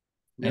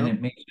 And Yep.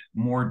 it makes it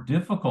more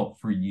difficult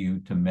for you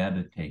to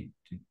meditate,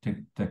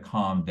 to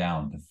calm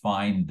down, to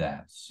find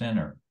that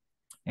center.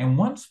 And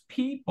once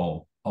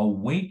people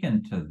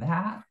awaken to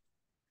that,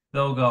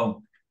 they'll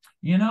go,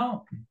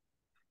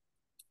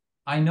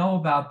 I know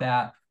about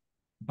that,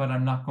 but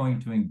I'm not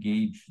going to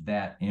engage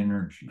that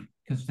energy,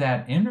 because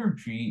that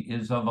energy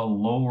is of a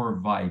lower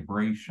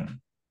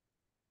vibration.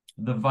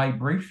 The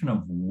vibration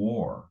of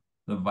war,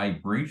 the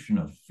vibration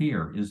of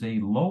fear, is a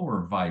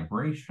lower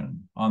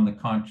vibration on the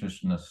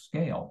consciousness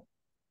scale.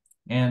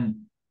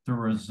 And the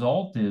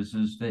result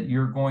is that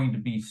you're going to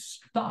be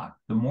stuck.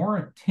 The more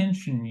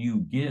attention you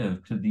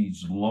give to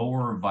these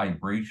lower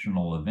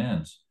vibrational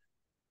events,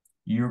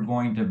 you're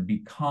going to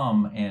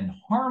become and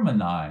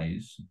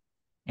harmonize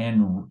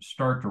and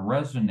start to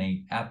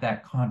resonate at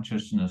that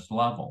consciousness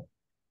level.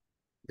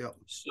 Yep.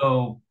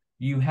 So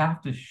you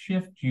have to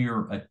shift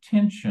your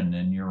attention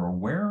and your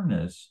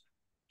awareness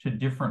to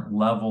different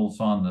levels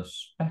on the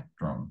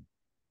spectrum,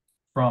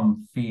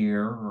 from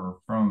fear or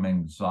from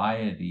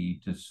anxiety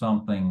to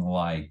something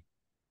like,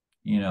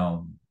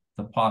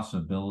 the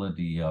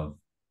possibility of,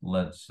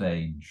 let's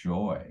say,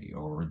 joy,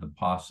 or the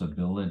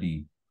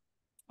possibility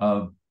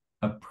of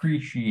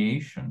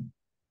appreciation,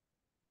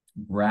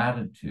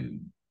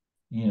 gratitude,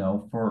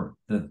 for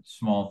the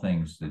small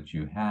things that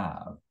you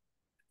have.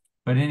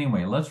 But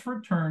anyway, let's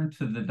return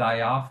to the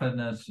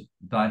diaphanous.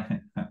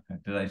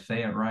 Did I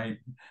say it right?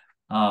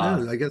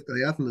 Yeah, I guess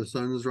diaphanous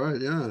sounds right.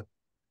 Yeah.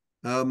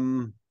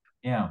 Um,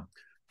 Yeah.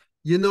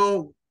 you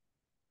know,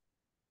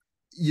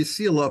 you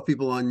see a lot of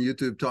people on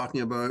YouTube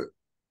talking about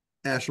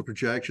astral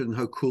projection,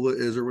 how cool it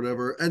is or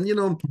whatever. And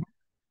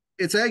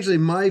it's actually,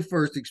 my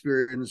first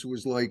experience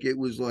was like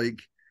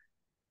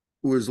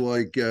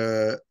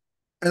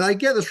and I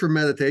get this from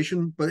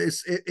meditation, but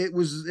it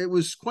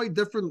was quite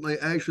different, like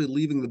actually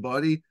leaving the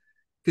body,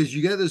 because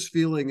you get this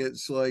feeling.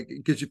 It's like,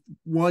 because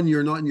one,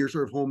 you're not in your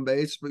sort of home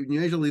base, but when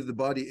you actually leave the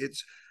body,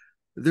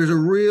 there's a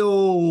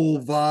real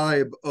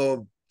vibe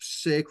of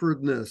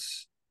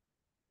sacredness.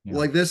 Yeah.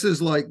 Like this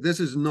is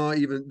not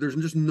even, there's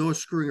just no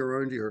screwing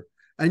around here.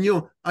 And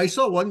I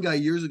saw one guy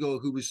years ago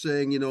who was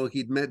saying,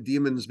 he'd met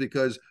demons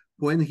because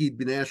when he'd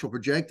been astral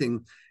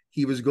projecting,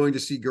 he was going to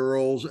see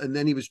girls, and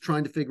then he was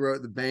trying to figure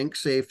out the bank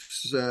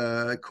safe's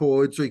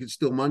code so he could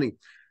steal money.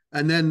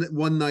 And then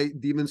one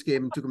night, demons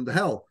came and took him to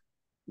hell.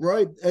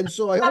 Right. And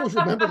so I always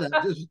remember that.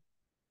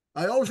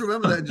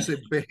 Just say,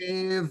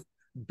 behave,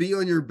 be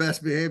on your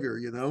best behavior.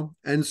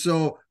 And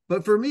so,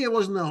 but for me, it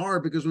wasn't that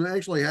hard, because when it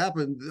actually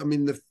happened, I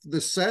mean,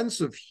 the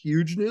sense of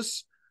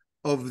hugeness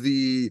of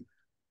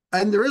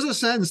and there is a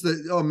sense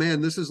that, oh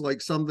man, this is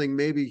like something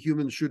maybe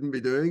humans shouldn't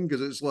be doing,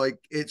 because it's like,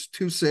 it's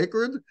too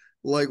sacred.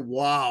 Like,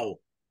 wow.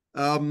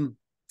 Um,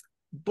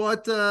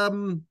 but,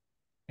 um,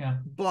 Yeah.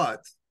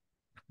 but,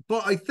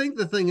 but I think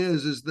the thing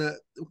is that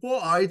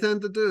what I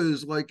tend to do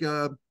is like,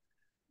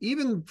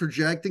 even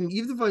projecting,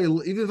 even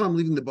if I'm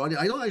leaving the body,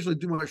 I don't actually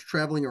do much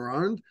traveling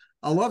around.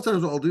 A lot of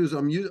times, what I'll do is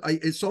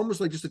it's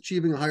almost like just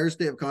achieving a higher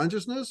state of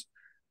consciousness,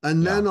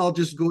 and Yeah. then I'll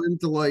just go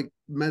into like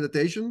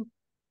meditation,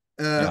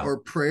 Yeah. or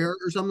prayer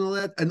or something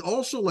like that. And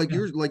also, like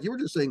Yeah. you were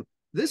just saying,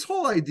 this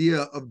whole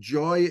idea of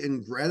joy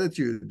and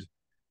gratitude,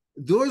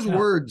 those Yeah.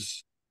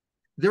 words,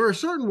 there are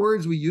certain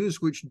words we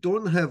use which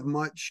don't have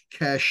much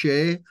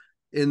cachet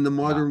in the Yeah.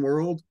 modern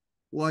world,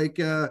 like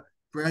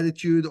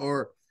gratitude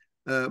or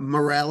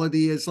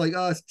morality. It's like,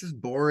 oh, it's just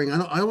boring. I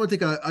don't want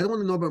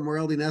to know about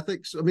morality and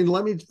ethics. I mean,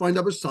 let me find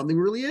out about something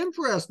really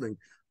interesting.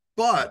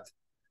 But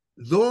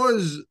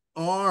those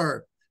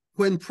are,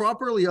 when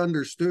properly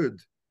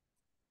understood,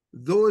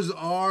 those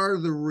are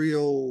the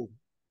real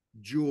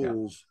Yeah.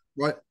 jewels,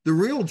 right? The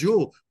real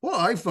jewel. Well,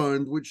 I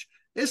found, which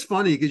is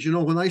funny, because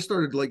when I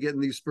started like getting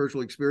these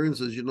spiritual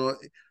experiences,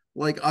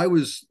 like I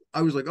was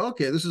like,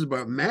 okay, this is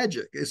about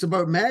magic. It's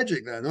about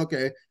magic then,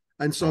 okay.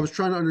 And so I Yeah. was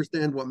trying to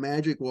understand what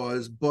magic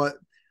was, but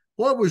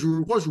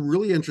what's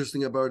really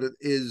interesting about it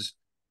is,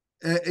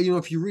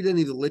 if you read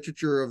any of the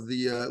literature of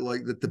the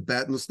like the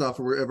Tibetan stuff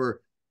or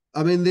wherever,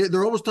 I mean,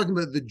 they're always talking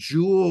about the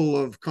jewel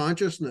of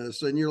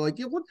consciousness, and you're like,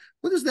 yeah, what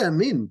does that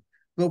mean?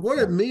 But what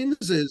Yeah. it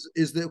means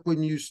is that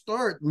when you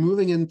start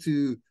moving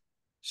into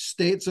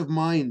states of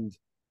mind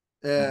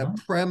Mhm.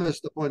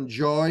 premised upon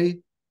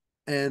joy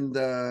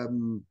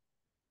and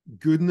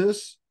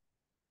goodness,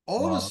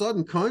 all of a Love.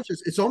 sudden,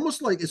 it's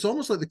almost like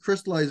the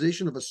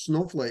crystallization of a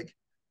snowflake.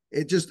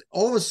 It just,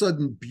 all of a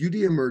sudden,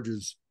 beauty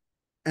emerges,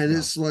 and Yeah.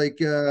 it's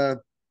like,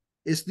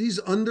 it's these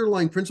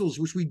underlying principles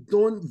which we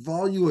don't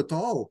value at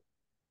all.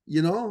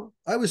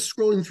 I was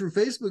scrolling through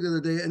Facebook the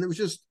other day, and it's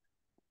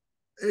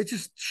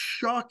just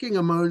shocking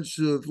amounts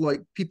of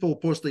like people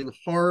posting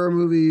horror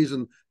movies,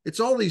 and it's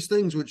all these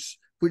things which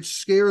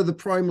scare the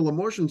primal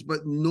emotions,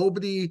 but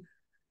nobody,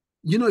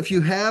 if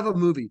you have a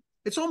movie,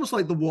 it's almost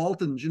like the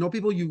Waltons,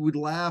 people you would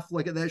laugh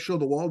like at that show,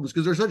 the Waltons,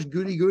 because they're such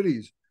goody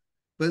goodies.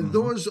 But Hmm.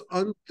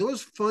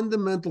 those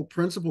fundamental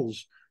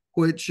principles,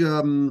 which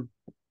Hmm.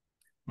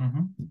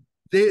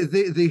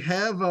 they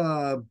have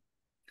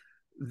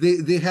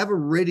they have a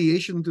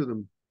radiation to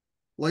them.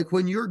 Like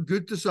when you're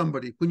good to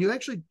somebody, when you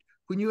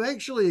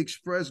actually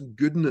express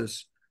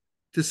goodness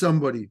to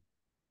somebody,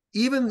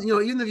 even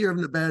if you're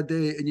having a bad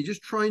day and you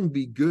just try and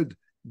be good,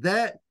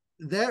 that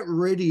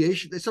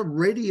radiation, it's a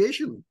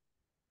radiation.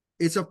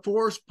 It's a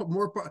force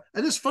more,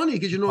 and it's funny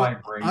because I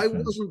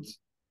Vibration. wasn't,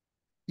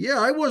 yeah,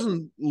 I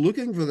wasn't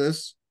looking for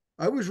this.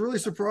 I was really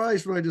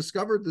surprised when I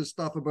discovered this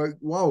stuff about,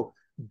 wow,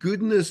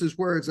 goodness is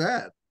where it's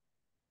at,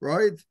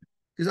 right?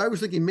 Because I was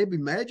thinking maybe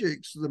magic,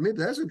 so maybe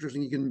that's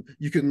interesting.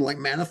 You can like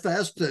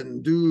manifest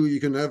and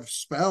you can have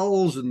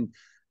spells and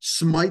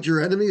smite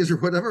your enemies or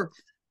whatever.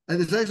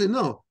 And it's actually,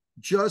 no,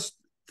 just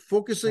Yeah.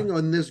 focusing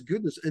on this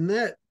goodness,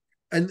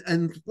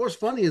 and what's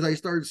funny is I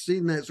started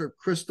seeing that sort of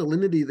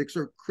crystallinity, the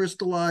sort of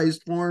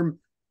crystallized form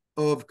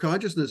of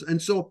consciousness.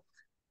 And so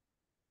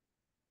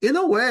in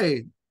a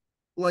way,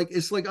 like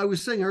it's like I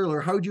was saying earlier,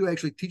 how do you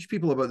actually teach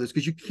people about this?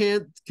 Because you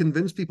can't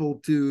convince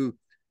people to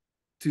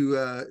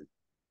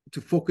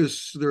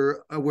focus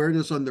their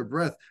awareness on their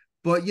breath.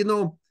 But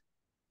No,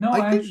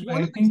 I think actually, one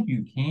I of the, think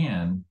you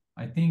can.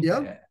 I think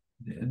yeah,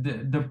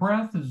 the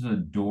breath is a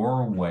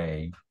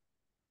doorway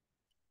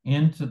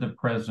into the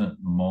present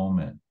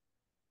moment.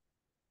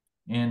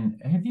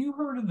 And have you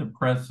heard of the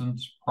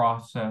presence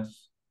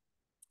process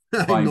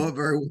I by know it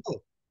very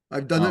well.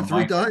 I've done it three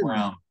Michael times.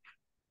 Brown?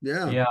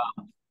 Yeah. Yeah,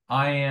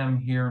 I am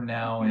here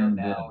now in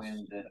this.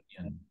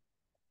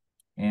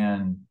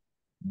 And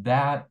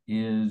that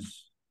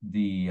is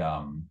the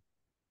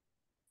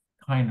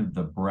kind of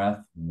the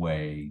breath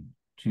way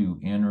to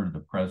enter the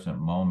present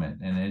moment.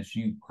 And as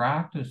you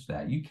practice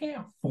that, you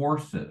can't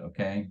force it,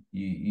 okay?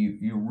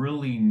 You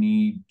really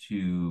need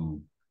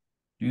to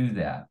do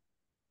that.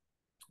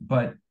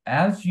 But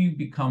as you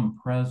become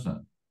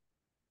present,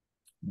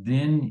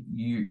 then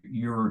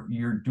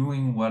you're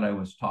doing what I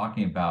was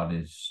talking about,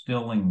 is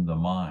stilling the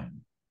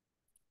mind.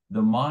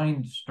 The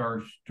mind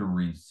starts to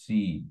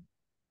recede.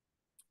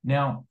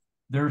 Now,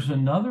 there's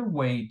another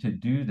way to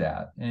do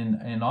that,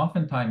 and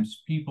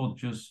oftentimes people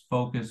just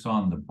focus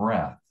on the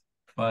breath,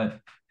 but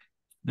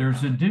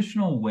there's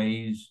additional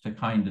ways to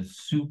kind of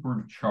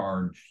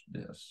supercharge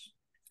this.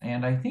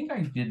 And I think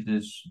I did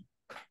this.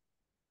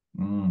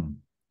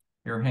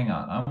 Here, hang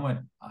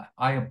on.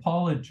 I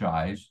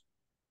apologize.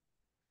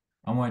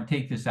 I want to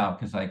take this out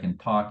because I can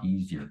talk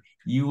easier.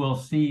 You will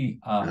see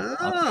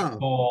a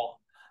full.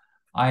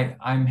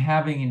 I'm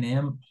having an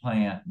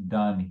implant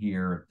done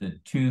here. The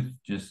tooth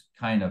just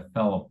kind of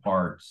fell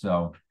apart.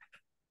 So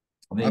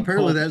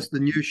apparently that's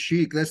the new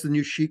chic. That's the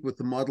new chic with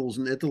the models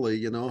in Italy,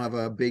 you know, have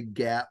a big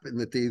gap in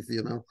the teeth,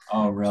 you know.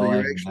 Oh, So you're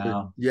really? actually,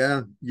 Now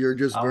yeah, you're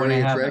just very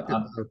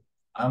attractive.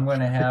 I'm going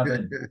to have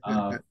it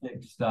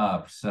fixed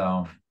up.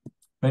 So,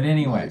 but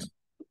anyway,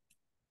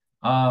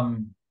 Nice.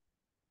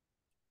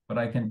 but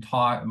I can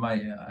talk.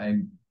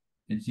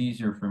 It's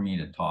easier for me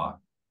to talk.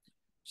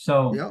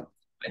 So Yeah.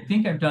 I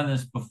think I've done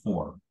this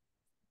before.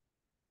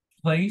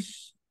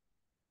 There's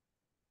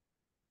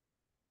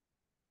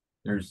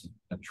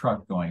a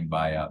truck going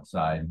by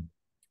outside.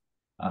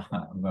 I'm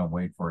going to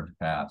wait for it to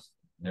pass.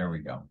 There we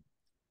go.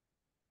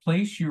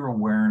 Place your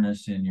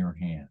awareness in your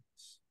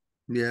hands.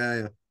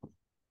 Yeah.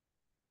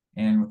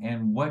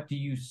 And what do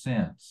you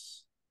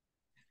sense?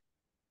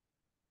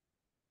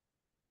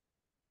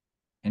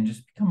 And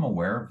just become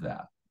aware of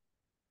that.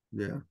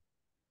 Yeah.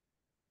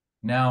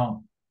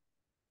 Now,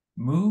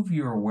 move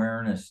your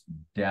awareness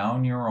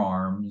down your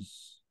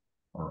arms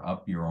or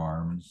up your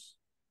arms,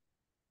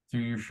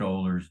 through your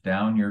shoulders,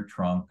 down your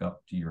trunk,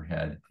 up to your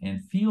head,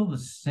 and feel the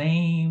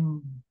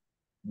same,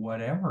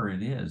 whatever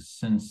it is,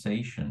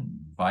 sensation,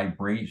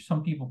 vibration.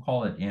 Some people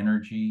call it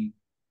energy.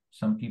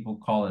 Some people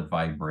call it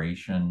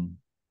vibration.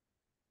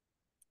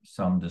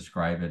 Some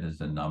describe it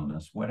as a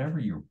numbness, whatever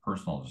your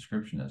personal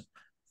description is.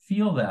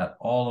 Feel that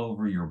all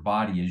over your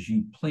body as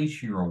you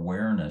place your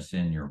awareness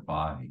in your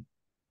body.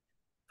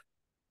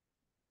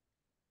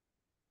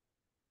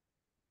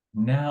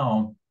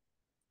 Now,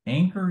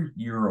 anchor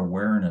your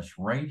awareness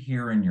right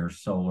here in your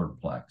solar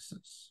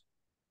plexus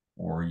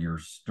or your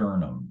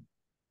sternum,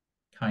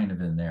 kind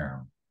of in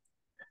there.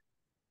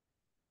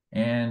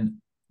 And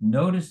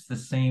notice the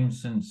same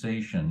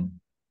sensation.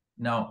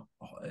 Now,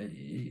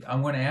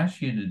 I'm going to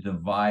ask you to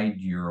divide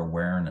your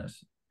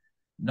awareness.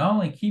 Not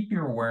only keep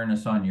your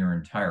awareness on your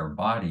entire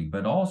body,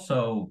 but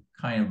also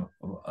kind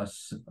of a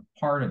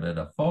part of it,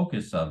 a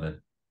focus of it,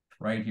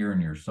 right here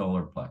in your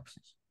solar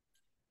plexus.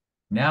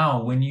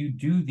 Now, when you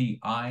do the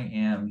I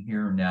am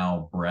here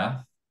now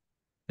breath,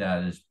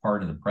 that is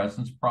part of the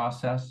presence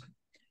process,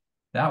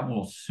 that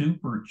will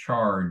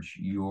supercharge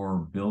your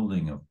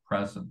building of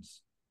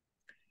presence.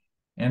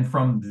 And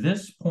from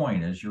this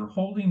point, as you're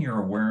holding your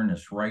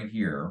awareness right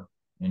here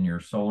in your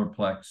solar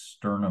plex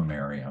sternum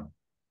area,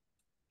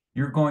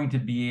 you're going to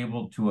be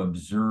able to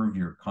observe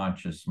your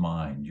conscious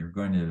mind. You're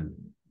going to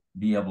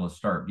be able to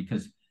start,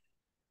 because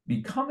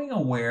becoming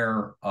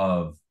aware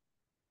of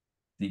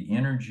the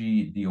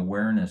energy, the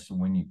awareness,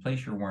 when you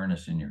place your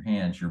awareness in your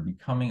hands, you're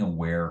becoming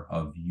aware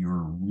of your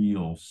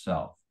real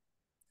self.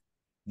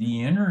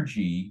 The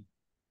energy,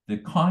 the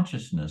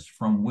consciousness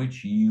from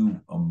which you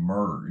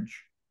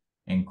emerge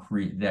and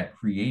that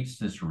creates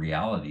this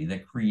reality,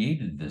 that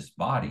created this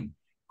body,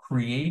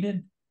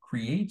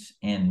 creates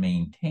and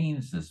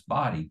maintains this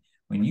body.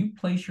 When you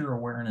place your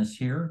awareness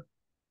here,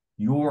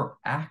 you're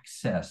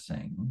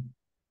accessing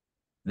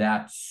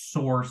that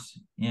source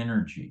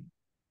energy.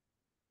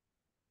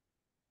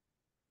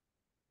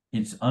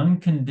 It's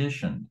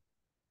unconditioned.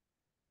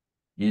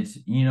 It's,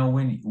 you know,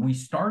 when we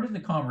started the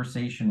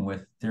conversation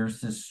with, there's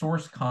this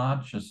source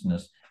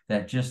consciousness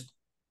that just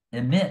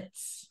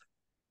emits.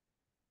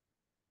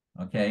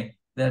 Okay,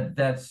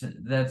 that's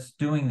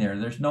doing there.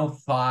 There's no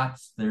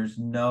thoughts, there's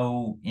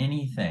no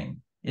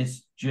anything.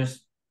 It's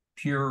just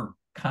pure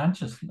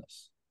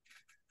consciousness.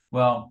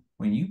 Well,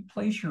 when you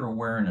place your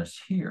awareness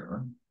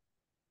here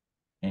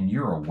and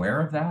you're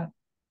aware of that,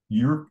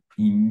 you're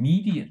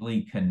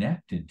immediately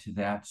connected to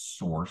that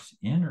source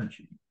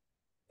energy,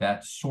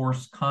 that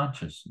source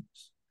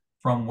consciousness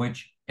from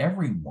which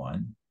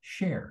everyone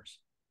shares.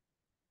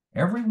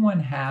 Everyone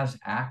has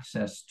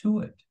access to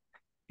it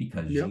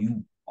because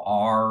you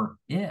are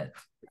it.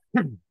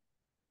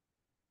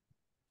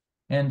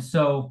 And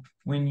so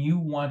when you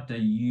want to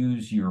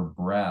use your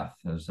breath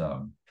as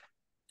a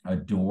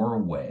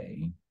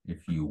doorway,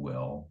 if you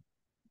will,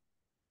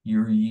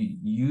 you're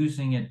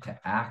using it to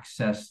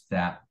access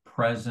that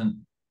present,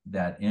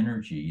 that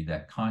energy,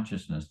 that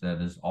consciousness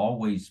that is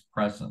always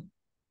present.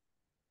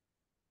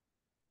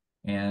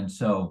 And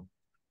so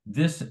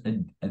this,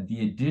 the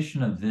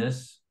addition of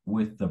this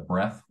with the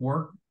breath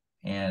work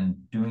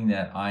and doing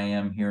that I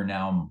am here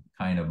now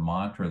kind of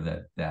mantra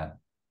that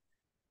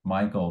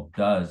Michael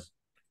does,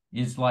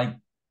 is like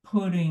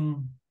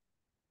putting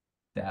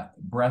that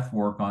breath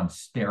work on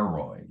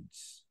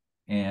steroids.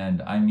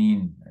 And I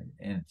mean,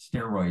 and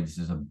steroids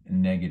is a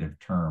negative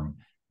term.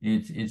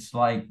 It's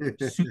like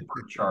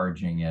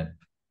supercharging it.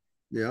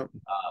 Yeah.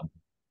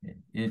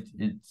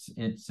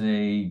 It's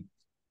a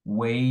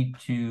way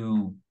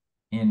to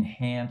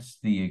enhance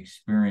the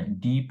experience,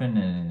 deepen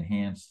and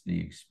enhance the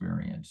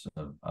experience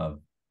of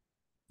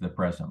the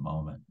present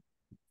moment.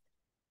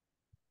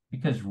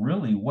 Because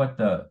really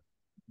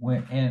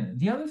and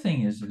the other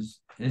thing is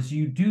as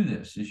you do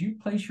this, as you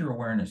place your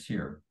awareness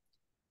here,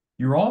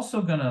 you're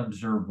also going to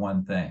observe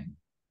one thing.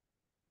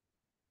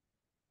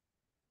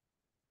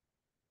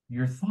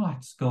 Your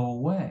thoughts go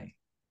away.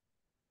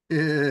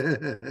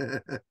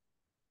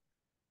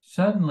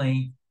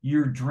 Suddenly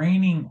you're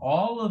draining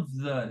all of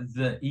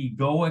the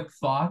egoic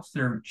thoughts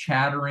that are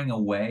chattering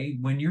away.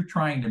 When you're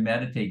trying to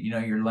meditate,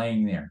 you're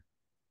laying there.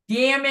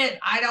 Damn it,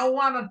 I don't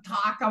want to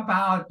talk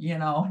about,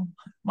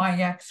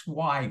 my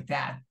ex-wife,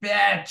 that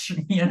bitch,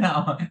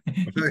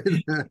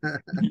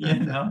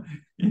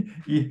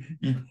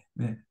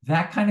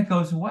 that kind of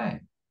goes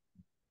away.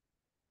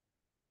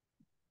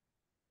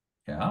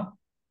 Yeah.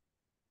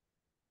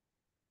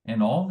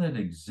 And all that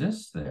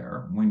exists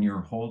there when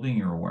you're holding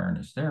your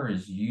awareness there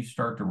is you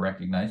start to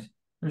recognize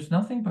there's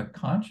nothing but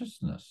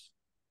consciousness.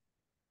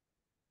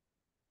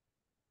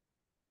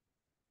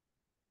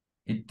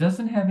 It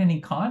doesn't have any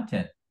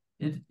content.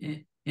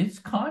 It's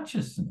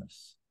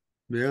consciousness.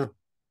 Yeah.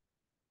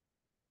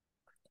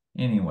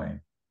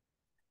 Anyway.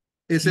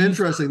 It's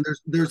interesting.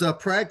 There's a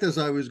practice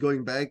I was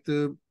going back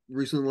to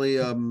recently,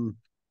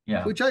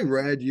 which I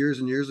read years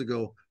and years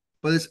ago.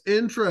 But it's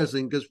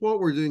interesting because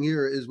what we're doing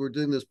here is we're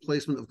doing this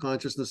placement of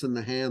consciousness in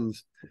the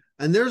hands.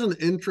 And there's an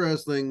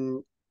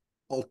interesting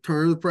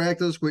alternative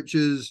practice, which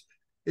is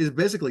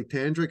basically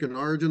tantric in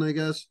origin, I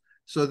guess.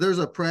 So there's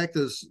a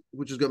practice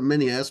which has got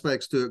many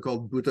aspects to it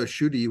called Bhuta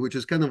Shuddhi, which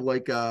is kind of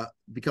like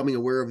becoming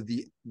aware of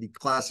the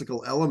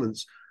classical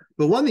elements.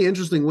 But one of the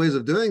interesting ways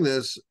of doing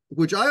this,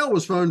 which I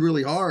always found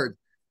really hard,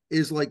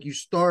 is like you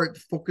start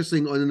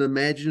focusing on an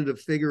imaginative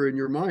figure in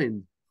your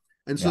mind.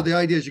 And so the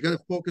idea is you got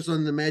to focus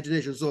on the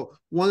imagination. So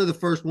one of the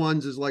first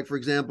ones is like, for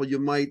example, you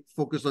might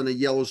focus on a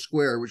yellow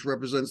square, which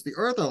represents the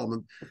earth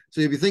element.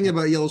 So if you're thinking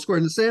about a yellow square,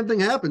 and the same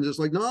thing happens, it's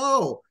like,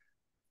 no,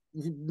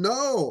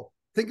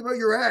 think about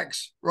your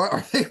ex, right?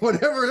 Or think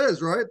whatever it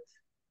is, right?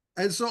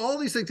 And so all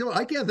these things,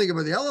 I can't think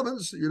about the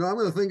elements, I'm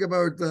going to think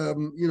about,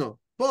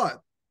 but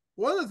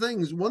one of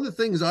the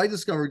things I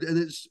discovered, and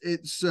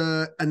it's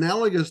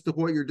analogous to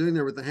what you're doing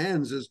there with the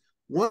hands, is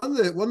one of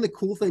the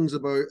cool things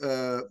about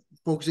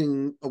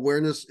focusing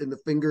awareness in the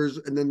fingers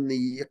and then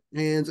the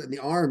hands and the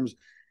arms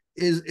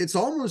is it's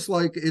almost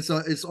like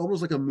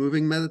a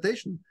moving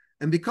meditation.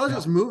 And because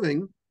it's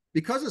moving,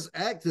 because it's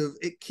active,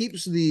 it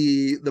keeps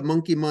the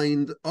monkey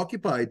mind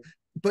occupied,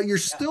 but you're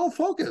still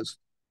focused.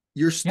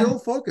 You're still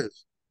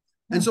focused.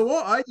 And so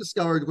what I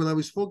discovered when I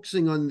was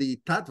focusing on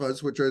the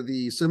tattvas, which are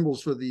the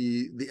symbols for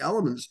the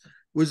elements,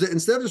 was that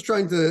instead of just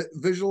trying to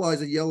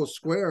visualize a yellow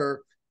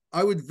square,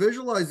 I would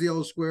visualize the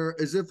yellow square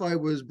as if I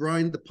was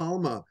Brian De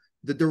Palma,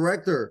 the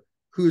director,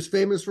 who is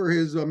famous for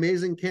his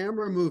amazing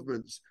camera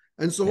movements.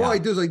 And so what I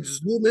do is I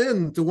zoom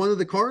in to one of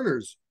the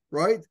corners,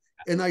 right?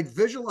 And I'd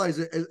visualize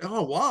it as,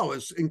 oh, wow,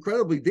 it's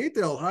incredibly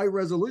detailed, high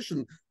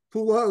resolution,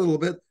 pull out a little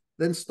bit,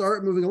 then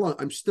start moving along.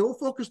 I'm still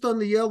focused on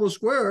the yellow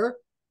square,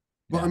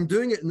 but I'm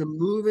doing it in a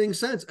moving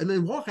sense. And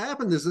then what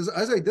happened is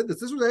as I did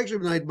this was actually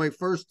when I had my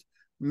first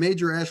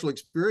major astral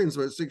experience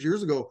about 6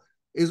 years ago,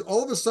 is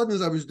all of a sudden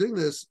as I was doing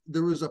this,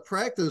 there was a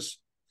practice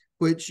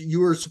which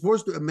you were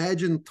supposed to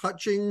imagine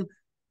touching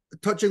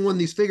one of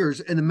these figures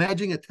and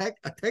imagining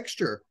a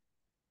texture.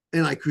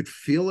 And I could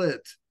feel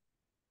it.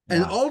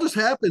 And it all just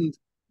happened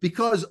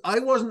because I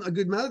wasn't a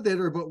good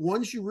meditator. But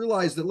once you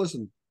realize that,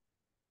 listen,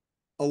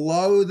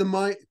 allow the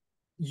mind,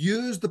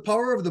 use the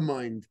power of the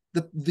mind.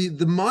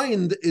 The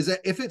mind is,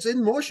 if it's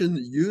in motion,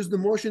 use the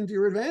motion to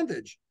your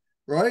advantage,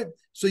 right?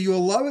 So you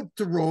allow it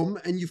to roam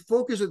and you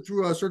focus it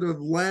through a sort of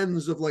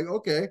lens of like,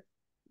 okay,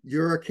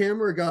 you're a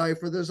camera guy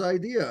for this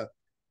idea,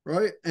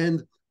 right?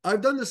 And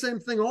I've done the same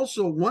thing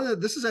also.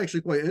 This is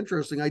actually quite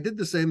interesting. I did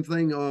the same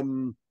thing.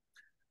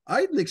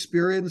 I had an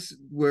experience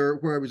where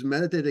I was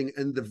meditating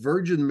and the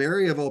Virgin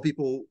Mary of all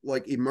people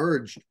like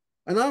emerged.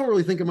 And I don't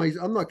really think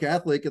I'm not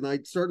Catholic, and I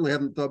certainly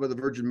haven't thought about the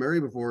Virgin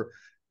Mary before,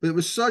 but it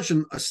was such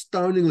an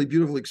astoundingly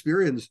beautiful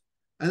experience.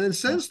 And then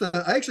since that,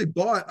 I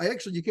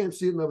actually you can't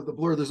see it now with the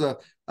blur.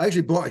 I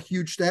actually bought a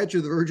huge statue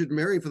of the Virgin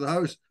Mary for the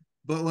house.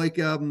 But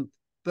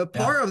but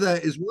part of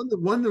that is one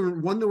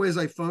of the ways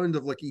I found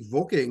of like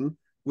evoking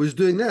was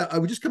doing that. I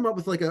would just come up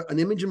with like an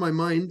image in my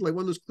mind, like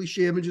one of those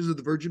cliche images of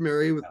the Virgin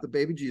Mary with the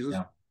baby Jesus.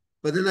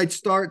 But then I'd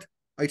start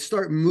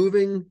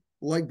moving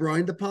like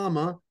Brian De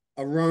Palma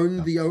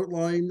around the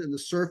outline and the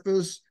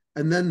surface.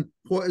 And then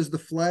what is the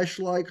flesh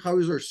like? How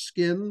is our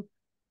skin?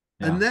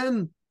 And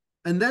then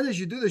as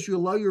you do this, you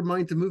allow your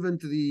mind to move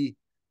into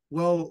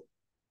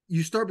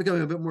you start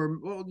becoming a bit more,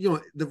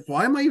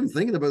 why am I even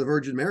thinking about the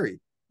Virgin Mary?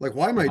 Like,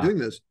 why am I doing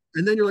this?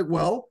 And then you're like,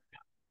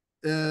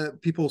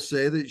 people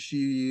say that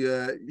she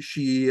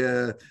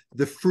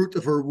the fruit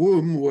of her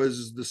womb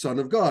was the Son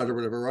of God or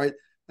whatever, right?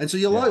 And so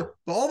you allow,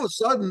 but all of a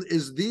sudden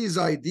is these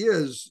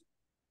ideas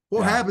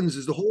what Yeah. happens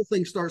is the whole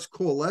thing starts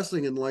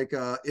coalescing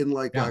Yeah. in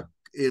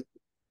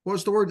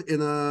what's the word,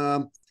 in a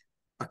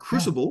Yeah.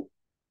 crucible.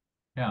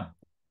 Yeah.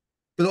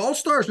 But it all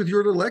starts with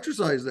your little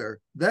exercise there.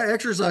 That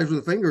exercise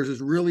with the fingers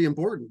is really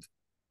important,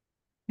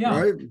 Yeah.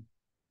 right?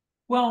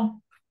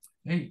 Well,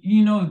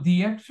 you know,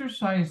 the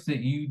exercise that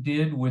you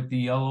did with the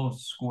yellow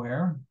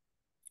square,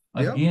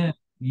 Yeah. again,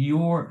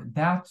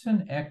 that's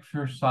an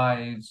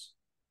exercise.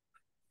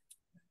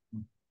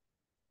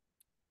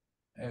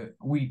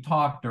 We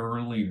talked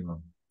earlier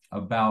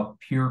about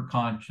pure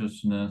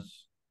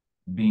consciousness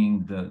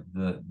being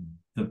the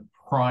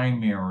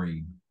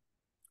primary.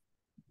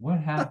 What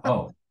happened?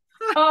 Oh.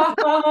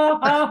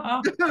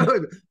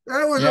 Dude,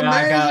 that was Yeah,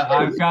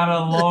 I've amazing. got to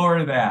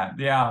lower that.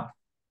 Yeah.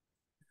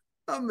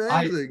 I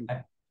Amazing.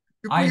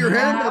 You I put your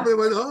hand up have and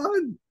went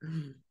on.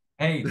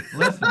 Hey,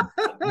 listen,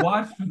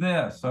 watch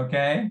this,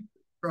 okay?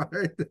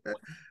 Right.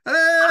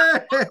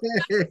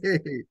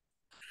 Hey.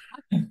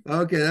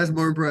 Okay, that's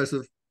more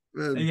impressive.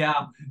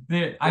 Yeah,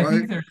 I Right.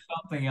 think there's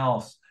something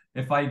else.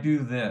 If I do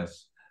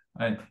this,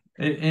 I,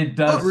 it Oh,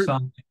 does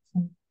something.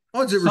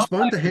 does it respond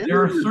Sometimes to hand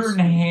there are movements? certain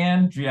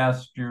hand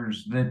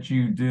gestures that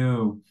you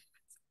do,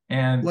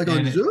 Like on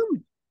and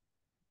Zoom?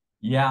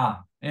 yeah,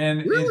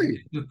 and Really?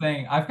 it's the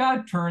thing. I've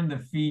got to turn the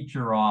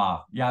feature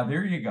off. Yeah,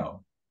 there you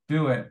go.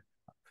 Do it.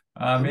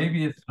 I'm,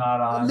 Maybe it's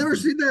not I've never on.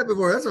 seen that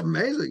before. That's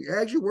amazing. It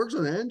actually works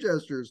on hand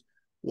gestures.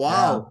 Yeah.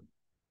 Wow.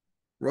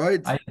 Right.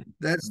 I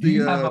That's Do the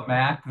you have a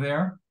Mac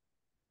there?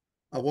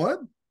 a what?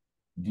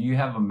 Do you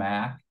have a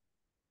Mac?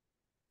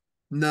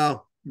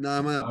 No, no,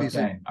 I'm on a PC.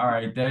 Okay. All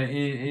right.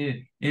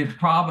 It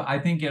probably, I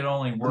think it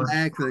only The works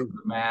Mac for thing.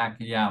 the Mac.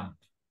 Yeah.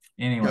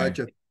 Anyway,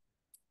 Gotcha.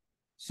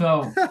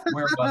 so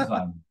where was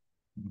I?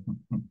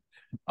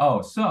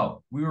 Oh,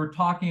 so we were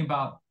talking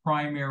about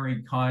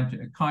primary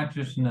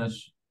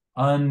consciousness,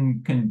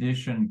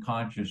 unconditioned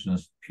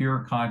consciousness,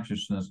 pure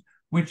consciousness,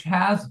 which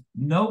has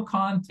no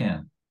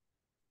content.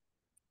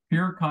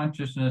 Pure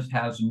consciousness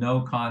has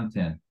no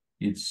content.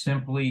 It's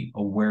simply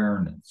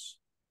awareness.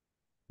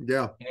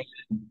 Yeah.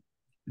 And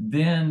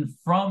then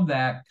from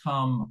that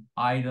come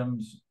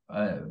items,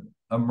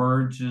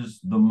 emerges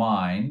the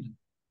mind,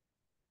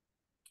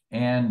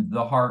 and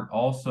the heart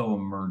also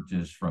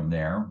emerges from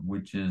there,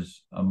 which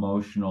is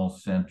emotional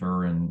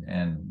center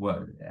and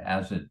what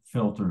as it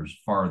filters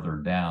farther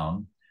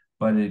down,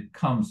 but it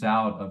comes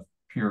out of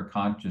pure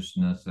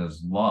consciousness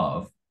as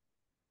love.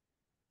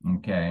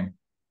 Okay.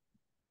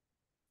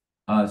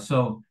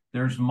 So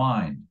there's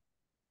mind.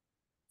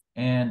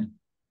 And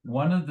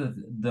one of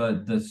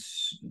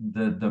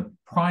the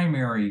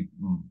primary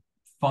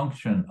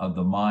function of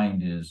the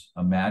mind is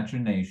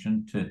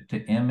imagination,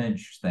 to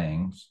image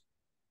things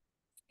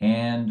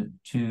and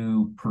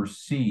to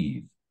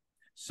perceive.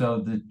 So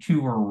the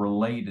two are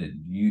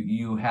related.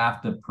 You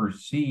have to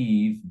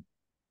perceive,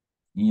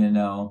 you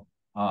know,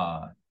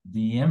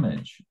 the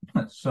image,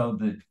 so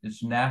that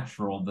it's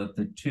natural that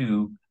the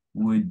two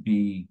would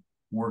be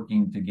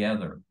working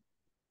together.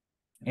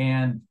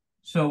 And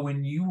so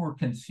when you were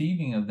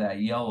conceiving of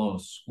that yellow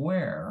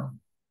square,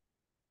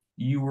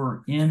 you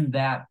were in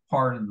that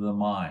part of the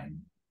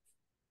mind.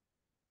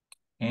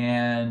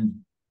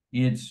 And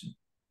it's,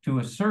 to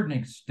a certain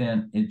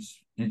extent,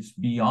 it's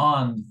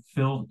beyond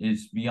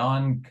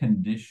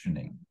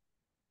conditioning.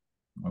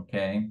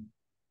 Okay.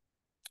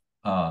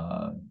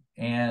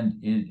 And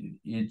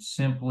it's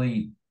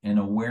simply an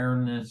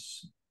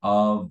awareness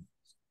of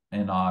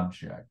an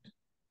object.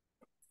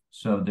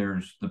 So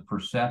there's the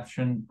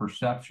perception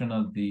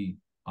of the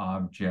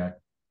object,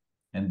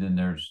 and then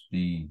there's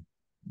the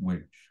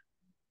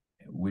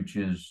which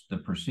is the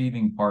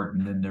perceiving part,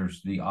 and then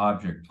there's the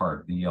object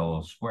part, the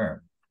yellow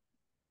square.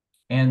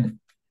 And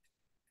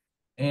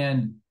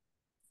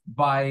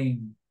by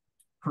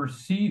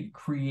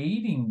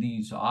creating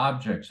these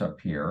objects up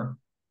here,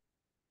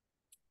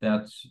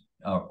 that's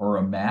or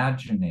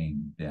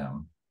imagining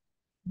them,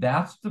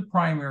 that's the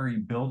primary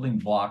building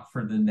block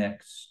for the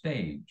next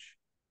stage.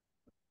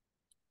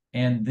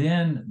 And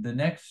then the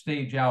next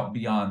stage out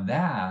beyond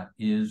that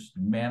is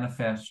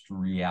manifest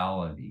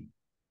reality,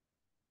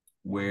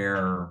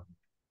 where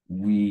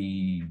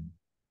we,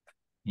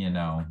 you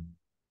know,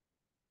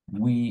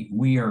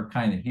 we are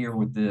kind of here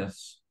with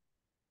this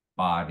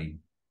body,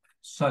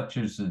 such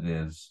as it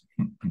is.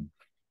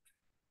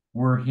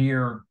 We're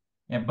here,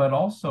 but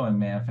also in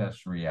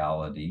manifest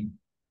reality,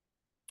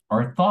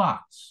 our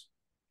thoughts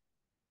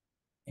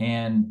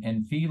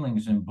and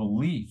feelings and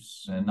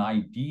beliefs and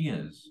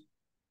ideas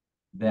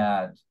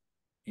that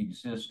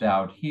exist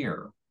out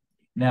here.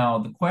 Now,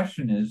 the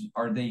question is,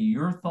 are they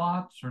your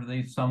thoughts or are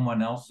they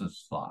someone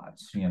else's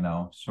thoughts, you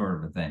know,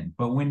 sort of a thing.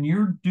 But when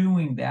you're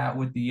doing that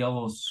with the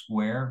yellow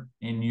square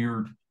and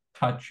you're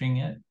touching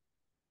it,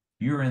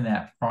 you're in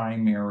that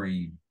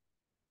primary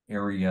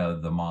area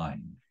of the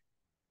mind.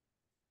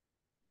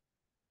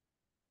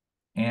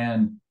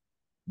 And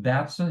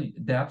that's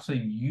a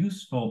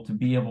useful to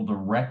be able to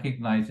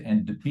recognize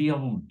and to be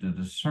able to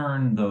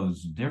discern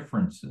those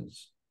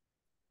differences.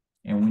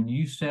 And when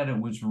you said it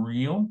was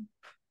real,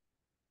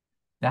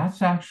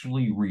 that's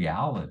actually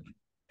reality.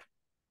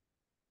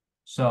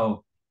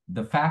 So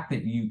the fact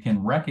that you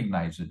can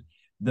recognize it,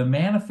 the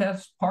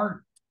manifest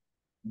part,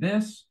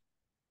 this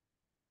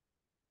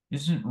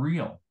isn't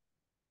real.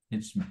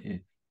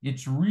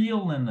 It's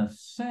real in a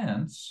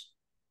sense,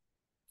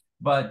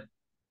 but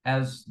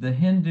as the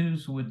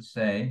Hindus would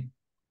say,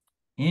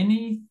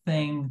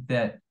 anything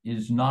that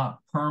is not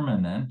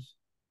permanent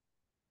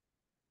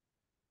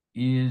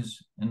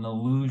is an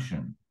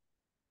illusion.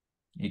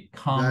 It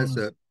That's comes,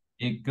 it.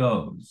 it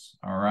goes,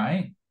 all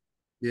right?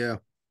 Yeah.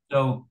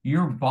 So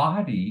your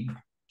body,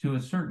 to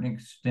a certain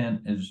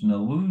extent, is an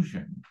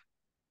illusion.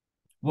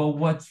 Well,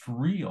 what's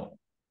real?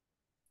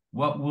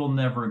 What will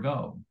never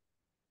go?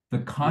 The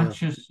Yeah.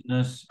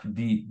 consciousness,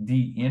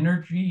 the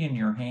energy in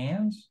your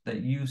hands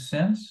that you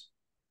sense,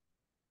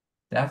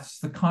 that's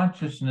the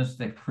consciousness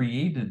that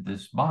created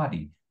this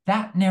body.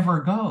 That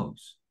never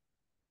goes.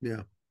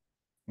 Yeah.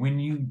 When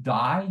you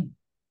die,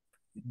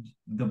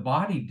 the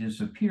body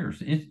disappears.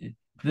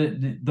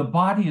 The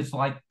body is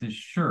like this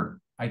shirt.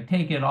 I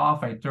take it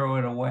off, I throw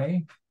it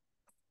away,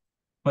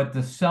 but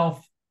the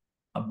self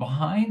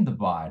behind the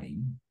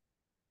body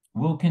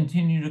will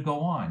continue to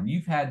go on.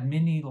 You've had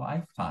many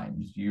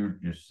lifetimes. You're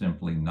just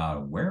simply not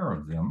aware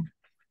of them.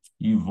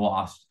 You've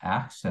lost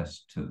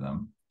access to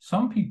them.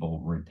 Some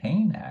people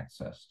retain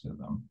access to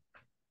them.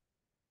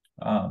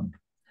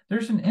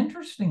 There's an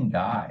interesting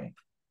guy,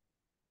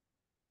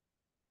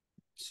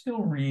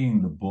 still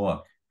reading the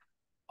book,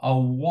 A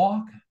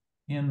Walk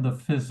in the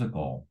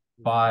Physical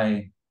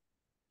by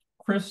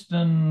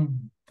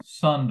Kristen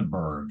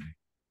Sundberg.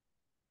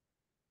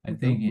 I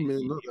think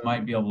you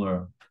might be able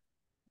to,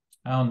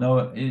 I don't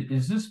know,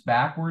 is this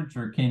backwards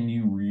or can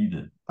you read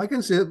it? I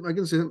can see it. I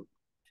can see it.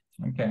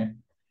 Okay.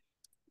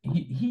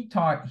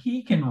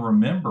 He can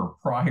remember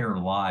prior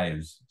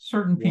lives.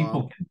 Certain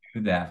people can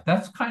do that.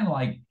 That's kind of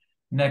like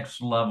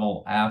next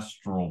level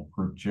astral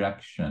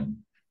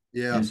projection.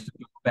 Yeah. Is to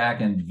go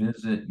back and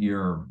visit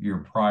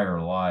your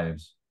prior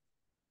lives.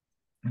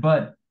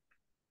 But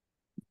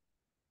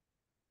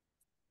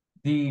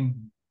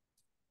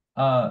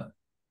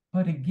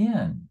but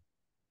again,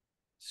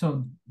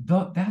 so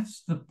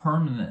that's the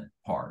permanent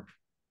part,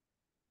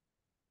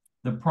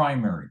 the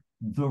primary,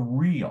 the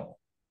real.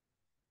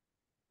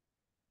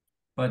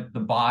 But the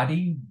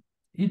body,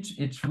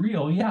 it's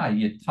real. Yeah,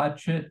 you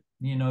touch it,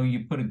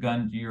 you put a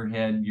gun to your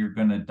head, you're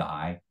gonna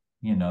die.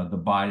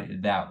 The body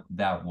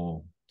that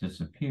will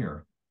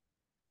disappear.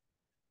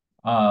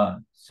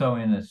 So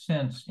in a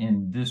sense,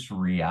 in this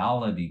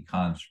reality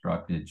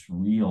construct, it's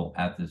real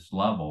at this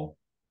level,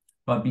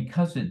 but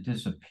because it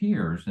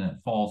disappears and it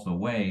falls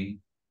away,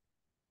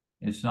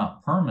 it's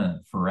not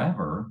permanent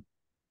forever.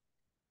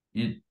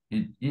 It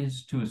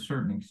is to a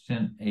certain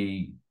extent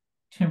a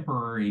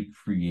temporary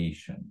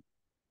creation.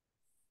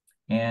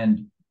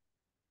 And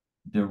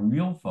the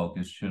real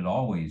focus should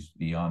always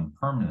be on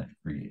permanent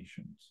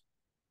creations.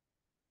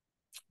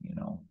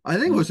 I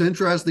think what's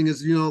interesting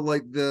is,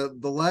 like the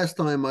last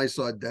time I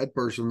saw a dead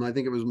person, I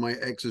think it was my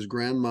ex's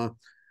grandma.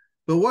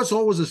 But what's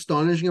always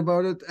astonishing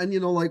about it, and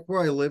like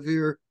where I live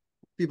here,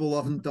 people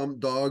often dump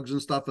dogs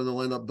and stuff and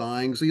they'll end up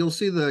dying. So you'll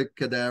see the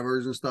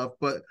cadavers and stuff.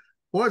 But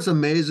what's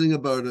amazing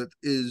about it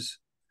is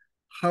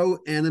how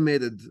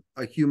animated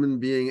a human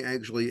being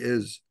actually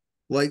is.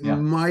 Like Yeah.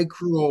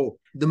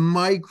 the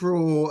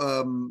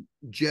micro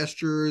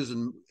gestures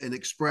and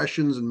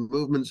expressions and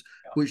movements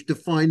which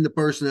define the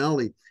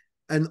personality.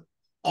 And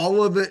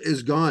all of it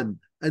is gone.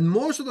 And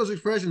most of those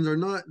expressions they've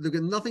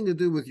got nothing to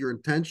do with your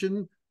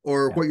intention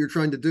or what you're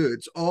trying to do.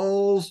 It's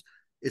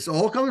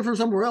all coming from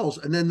somewhere else.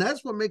 And then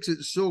that's what makes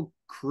it so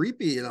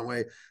creepy in a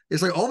way.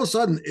 It's like all of a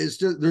sudden it's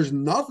just there's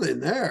nothing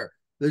there.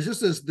 There's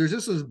just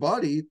this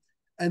body.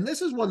 And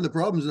this is one of the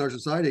problems in our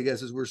society, I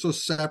guess, is we're so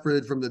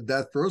separated from the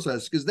death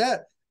process, because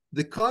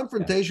the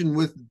confrontation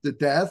with the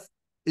death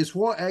is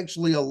what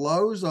actually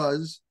allows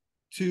us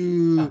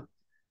to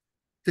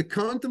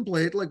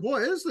contemplate, like,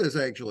 what is this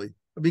actually?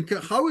 I mean,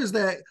 how is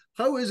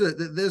it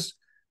that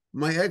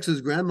my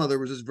ex's grandmother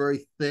was this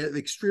very thin,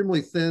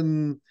 extremely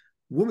thin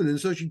woman,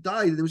 and so she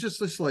died, and it was just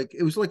this like,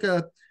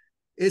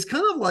 it's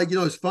kind of like,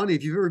 it's funny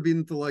if you've ever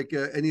been to like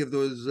any of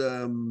those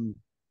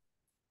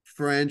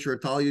French or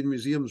Italian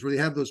museums where they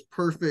have those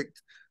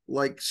perfect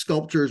like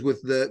sculptures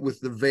with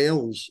the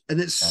veils, and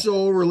it's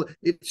so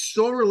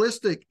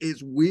realistic.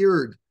 It's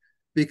weird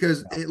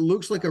because it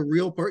looks like a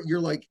real part.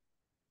 You're like,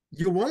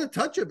 you want to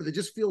touch it, but it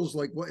just feels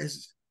like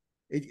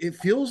it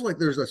feels like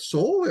there's a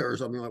soul there or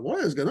something. Like,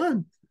 what is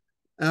going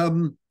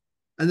on?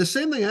 And the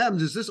same thing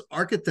happens is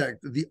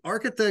the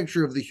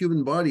architecture of the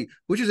human body,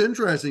 which is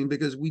interesting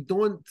because we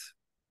don't.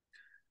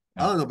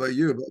 I don't know about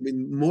you, but I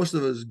mean, most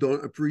of us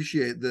don't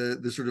appreciate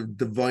the sort of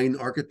divine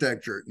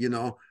architecture.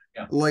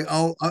 Like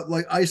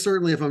I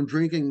certainly, if I'm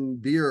drinking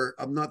beer,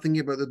 I'm not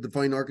thinking about the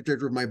divine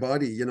architecture of my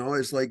body.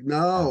 It's like,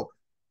 no,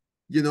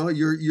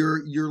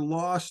 you're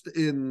lost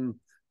in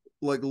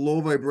like low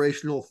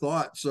vibrational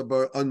thoughts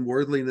about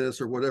unworthiness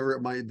or whatever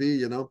it might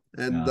be, and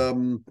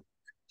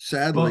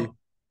sadly.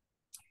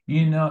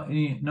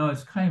 Well,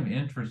 it's kind of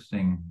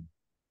interesting.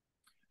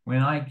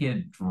 When I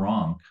get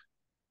drunk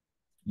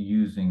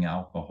using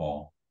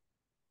alcohol,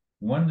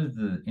 one of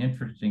the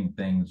interesting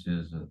things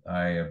is that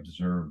I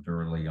observed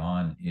early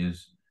on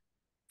is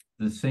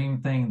the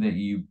same thing that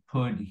you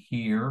put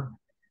here.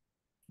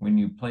 When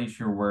you place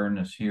your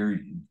awareness here,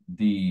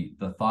 the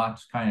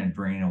thoughts kind of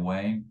drain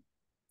away.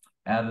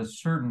 At a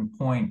certain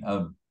point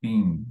of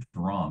being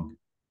drunk,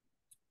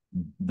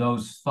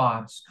 those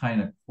thoughts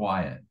kind of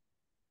quiet,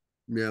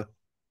 Yeah.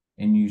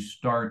 and you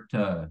start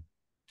to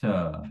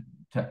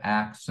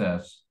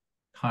access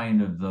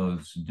kind of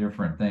those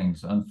different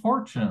things.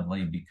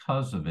 Unfortunately,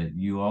 because of it,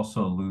 you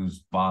also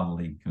lose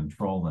bodily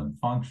control and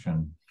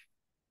function.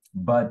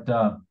 But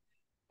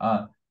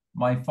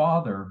my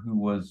father, who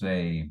was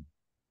a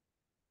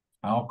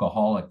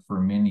alcoholic for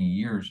many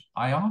years,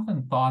 I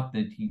often thought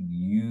that he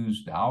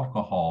used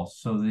alcohol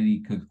so that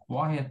he could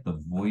quiet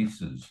the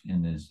voices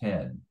in his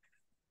head.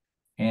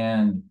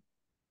 And,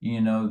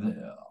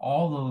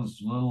 all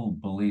those little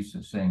beliefs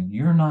of saying,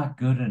 you're not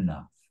good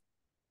enough.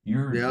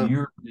 Yeah.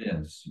 You're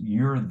this,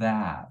 you're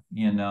that,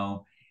 and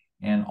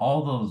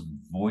all those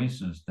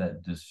voices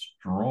that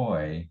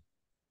destroy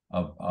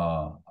a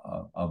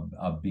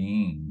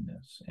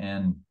beingness.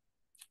 And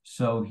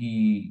so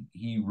he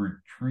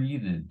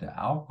retreated to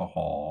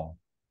alcohol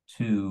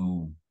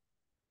to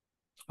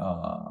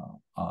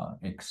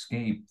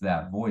escape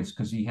that voice,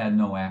 because he had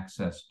no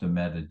access to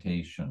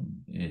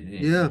meditation.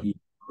 Yeah.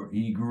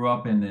 He grew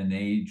up in an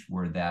age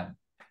where that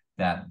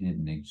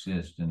didn't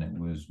exist, and it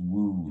was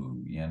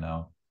woo-woo.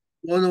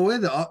 Well, in a way,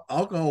 the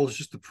alcohol is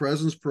just the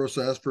presence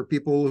process for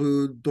people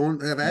who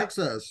don't have Yeah,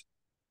 access,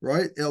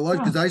 right? A lot, yeah,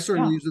 because I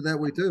certainly yeah. use it that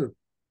way too.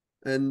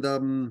 And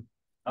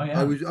Oh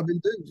yeah,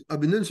 I've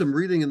been doing some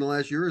reading in the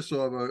last year or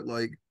so about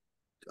like,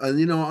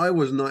 and I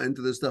was not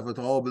into this stuff at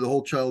all, but the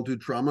whole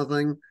childhood trauma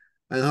thing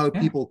and how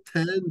yeah, people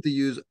tend to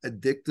use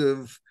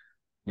addictive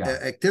yeah,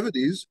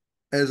 activities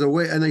as a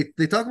way, and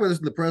they talk about this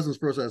in the presence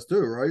process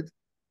too, right?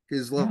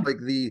 Is yeah, like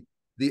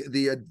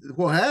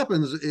what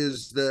happens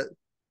is that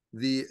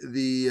the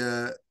the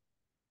uh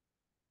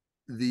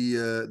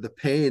the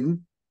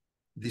pain,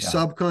 the yeah,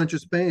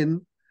 subconscious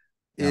pain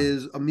yeah,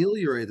 is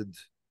ameliorated.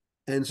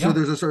 And so yeah,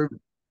 there's a sort of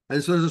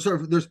and so there's a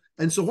sort of there's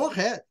and so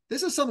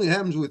this is something that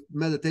happens with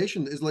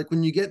meditation is like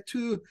when you get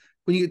two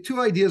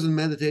ideas in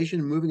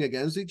meditation moving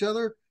against each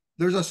other,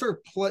 there's a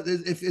sort of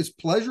if it's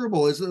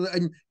pleasurable,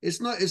 and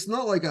it's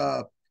not like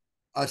a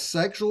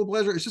sexual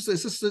pleasure. It's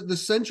just the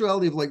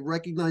sensuality of like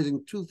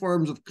recognizing two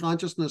forms of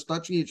consciousness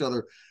touching each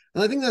other.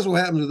 And I think that's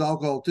what happens with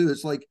alcohol too.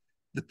 It's like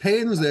the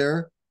pain's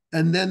there,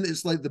 and then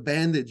it's like the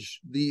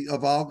bandage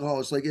of alcohol.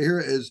 It's like here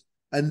it is,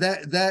 and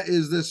that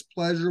is this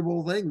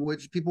pleasurable thing,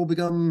 which people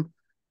become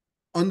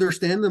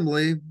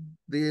understandably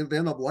they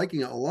end up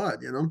liking it a lot.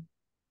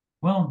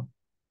 well,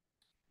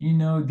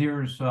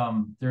 there's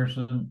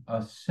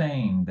a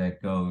saying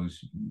that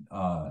goes,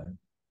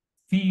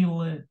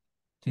 feel it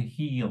to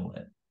heal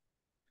it.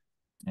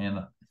 And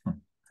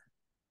I'm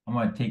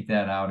going to take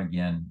that out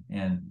again,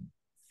 and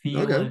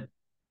feel Okay. it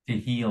to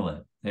heal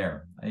it.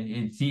 There,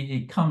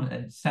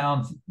 it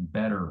sounds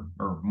better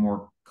or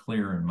more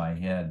clear in my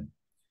head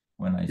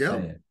when I say Yeah.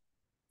 it.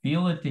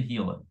 Feel it to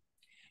heal it.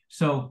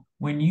 So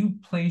when you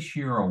place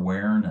your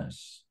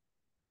awareness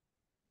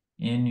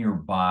in your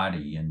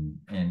body and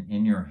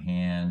in your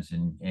hands,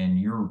 and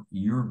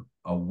you're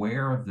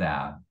aware of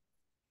that,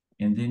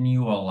 and then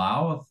you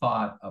allow a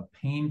thought, a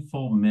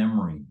painful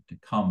memory to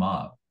come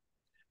up,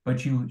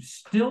 but you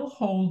still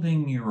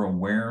holding your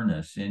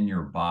awareness in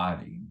your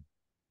body.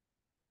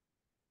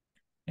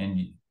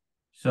 And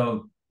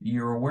so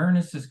your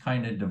awareness is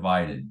kind of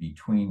divided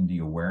between the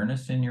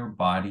awareness in your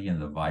body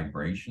and the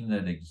vibration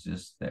that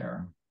exists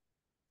there.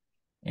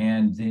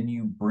 And then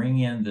you bring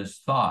in this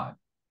thought,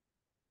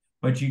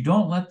 but you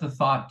don't let the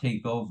thought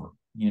take over.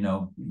 You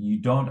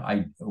don't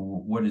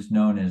what is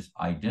known as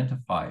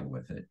identify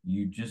with it.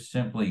 You just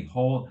simply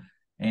hold,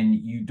 and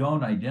you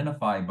don't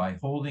identify by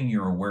holding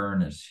your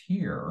awareness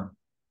here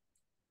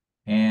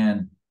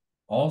and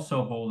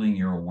also holding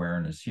your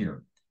awareness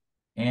here.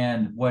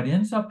 And what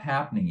ends up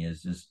happening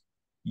is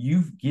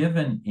you've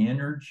given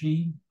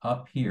energy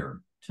up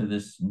here to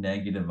this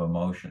negative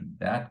emotion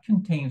that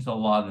contains a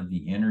lot of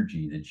the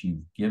energy that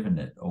you've given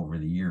it over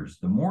the years.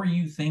 The more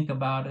you think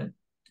about it,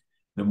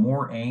 the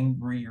more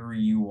angrier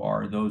you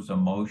are, those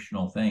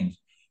emotional things,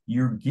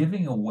 you're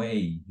giving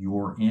away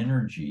your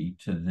energy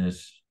to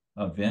this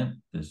event,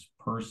 this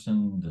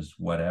person, this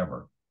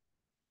whatever.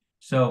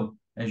 So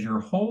as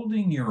you're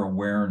holding your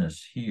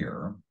awareness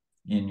here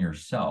in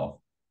yourself,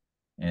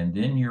 and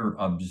then you're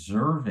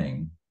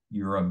observing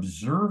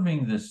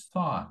this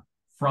thought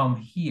from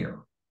here,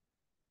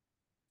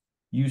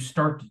 you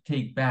start to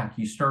take back,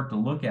 you start to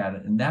look at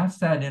it, and that's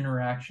that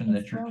interaction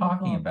that you're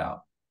talking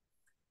about.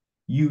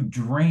 You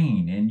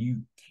drain and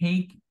you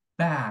take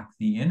back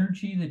the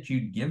energy that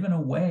you'd given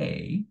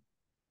away,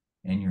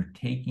 and you're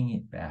taking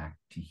it back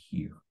to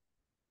here.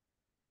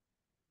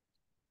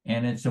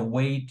 And it's a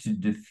way to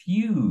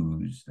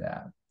diffuse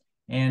that.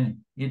 And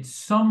it's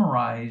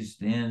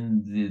summarized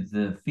in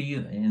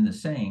the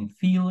saying,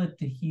 feel it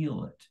to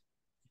heal it.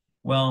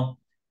 Well,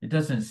 it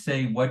doesn't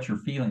say what you're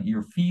feeling.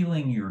 You're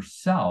feeling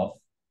yourself,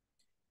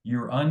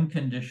 your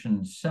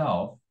unconditioned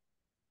self,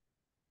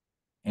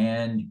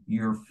 and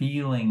you're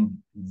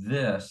feeling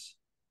this,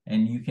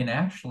 and you can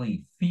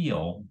actually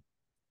feel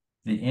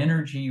the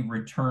energy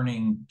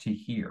returning to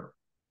here.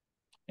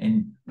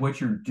 And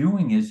what you're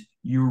doing is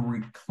you're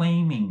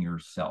reclaiming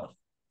yourself.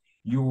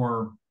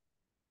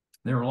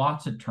 There are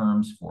lots of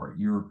terms for it.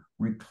 You're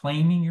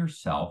reclaiming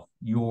yourself,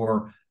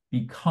 you're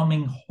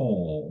becoming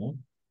whole,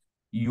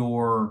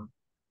 you're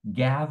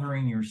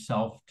gathering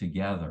yourself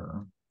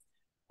together.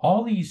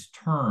 All these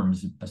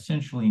terms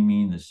essentially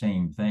mean the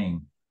same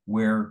thing,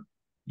 where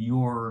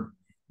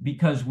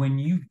because when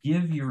you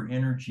give your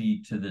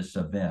energy to this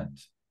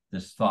event,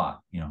 this thought,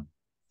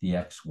 the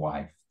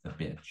ex-wife, the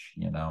bitch,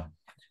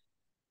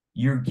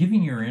 you're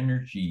giving your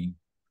energy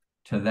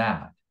to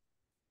that.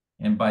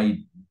 And by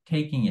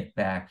taking it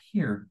back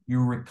here,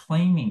 you're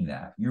reclaiming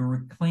that. You're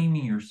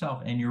reclaiming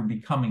yourself, and you're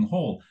becoming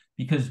whole.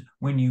 Because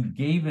when you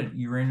gave it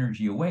your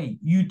energy away,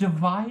 you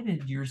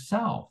divided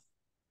yourself.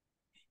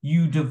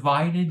 You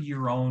divided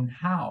your own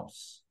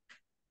house.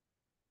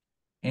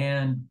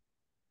 And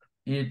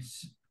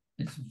it's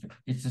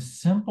a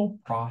simple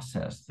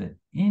process that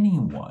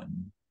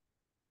anyone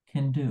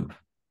can do.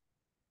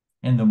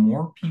 And the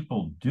more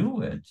people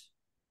do it,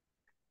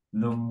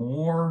 the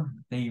more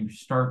they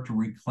start to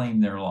reclaim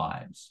their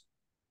lives.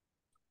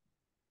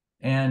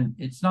 And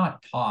it's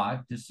not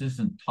taught. This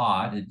isn't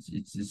taught.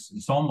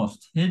 It's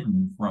almost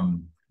hidden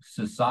from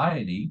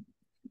society,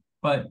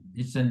 but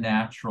it's a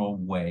natural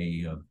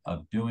way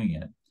of doing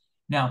it.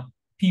 Now,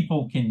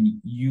 people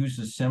can use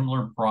a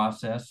similar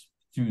process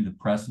through the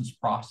presence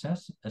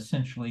process.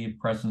 Essentially, a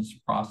presence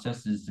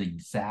process is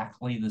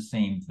exactly the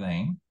same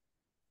thing.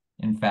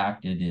 In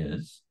fact, it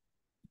is.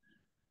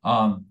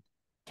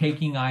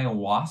 Taking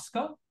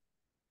ayahuasca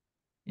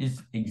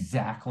is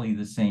exactly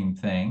the same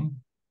thing,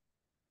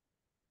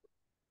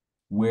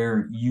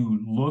 where you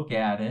look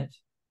at it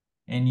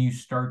and you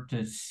start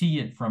to see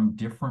it from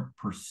different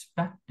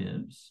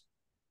perspectives.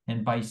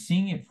 And by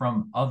seeing it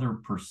from other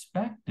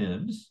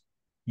perspectives,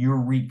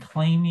 you're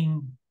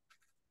reclaiming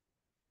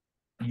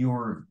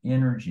your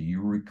energy,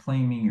 you're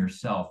reclaiming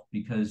yourself,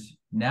 because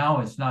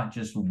now it's not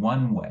just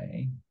one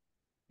way,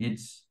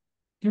 it's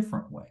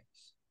different ways.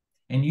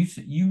 And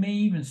you may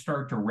even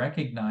start to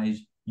recognize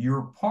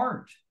you're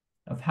part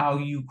of how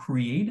you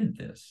created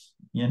this,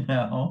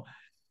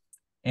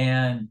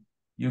 and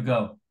you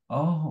go,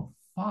 oh,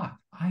 fuck,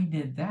 I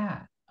did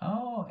that.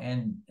 Oh,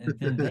 and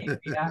then they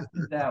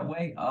reacted that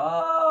way.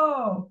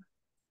 Oh,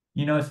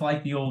 it's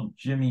like the old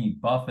Jimmy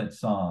Buffett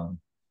song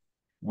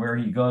where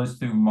he goes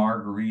through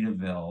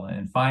Margaritaville,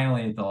 and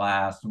finally at the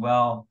last,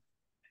 well,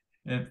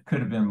 it could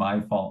have been my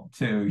fault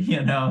too,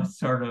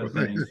 sort of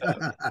thing.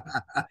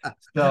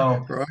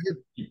 So, right?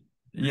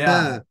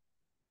 yeah.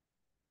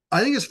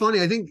 I think it's funny.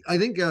 I think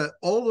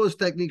all those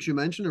techniques you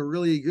mentioned are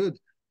really good,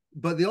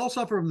 but they all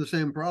suffer from the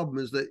same problem: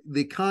 is that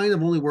they kind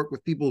of only work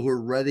with people who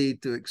are ready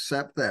to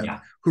accept that, Yeah.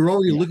 who are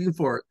already Yeah. looking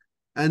for it.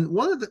 And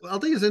one of the I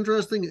think is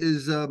interesting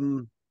is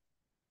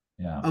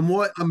Yeah.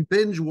 I'm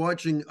binge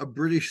watching a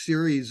British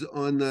series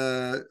on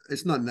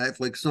it's not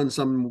Netflix, it's on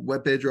some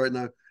webpage right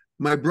now.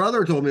 My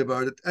brother told me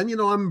about it, and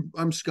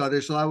I'm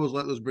Scottish, so I always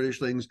like those British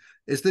things.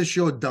 It's this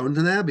show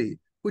Downton Abbey,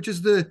 which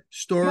is the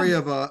story Yeah.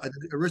 of an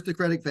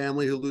aristocratic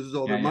family who loses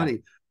all their Yeah. money.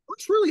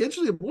 What's really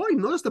interesting, what I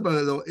noticed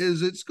about it though,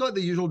 is it's got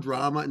the usual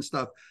drama and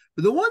stuff.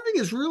 But the one thing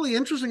that's really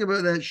interesting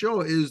about that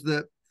show is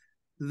that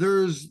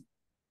there's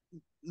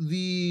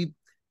the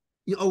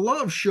a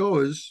lot of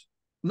shows,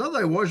 not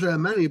that I watch that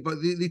many, but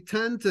they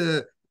tend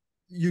to,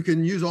 you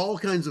can use all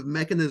kinds of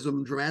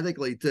mechanism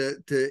dramatically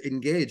to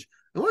engage.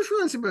 And what's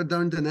really interesting about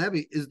Downton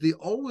Abbey is they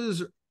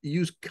always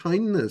use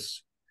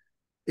kindness.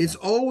 It's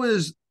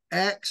always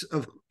acts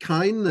of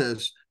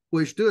kindness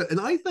which do it. And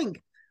I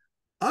think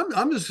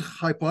I'm just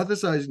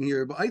hypothesizing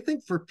here, but I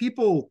think for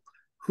people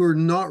who are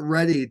not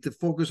ready to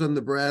focus on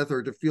the breath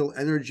or to feel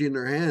energy in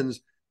their hands,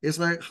 it's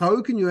like,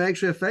 how can you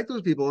actually affect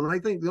those people? And I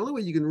think the only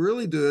way you can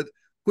really do it,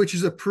 which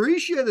is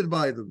appreciated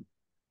by them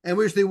and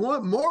which they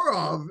want more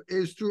of,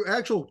 is through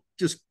actual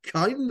just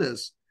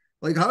kindness.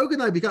 Like, how can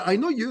I be? I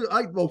know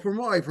well, from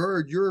what I've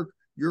heard,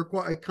 you're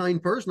quite a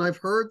kind person. I've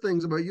heard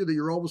things about you that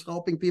you're always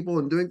helping people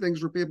and doing things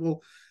for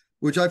people,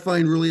 which I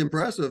find really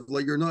impressive.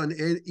 Like, you're not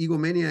an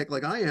egomaniac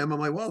like I am. I'm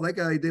like, wow, that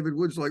guy David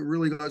Woods like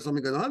really got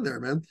something going on there,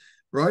 man.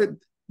 Right?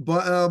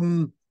 But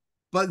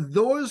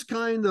those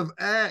kind of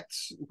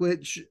acts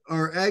which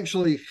are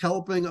actually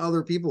helping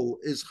other people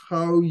is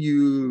how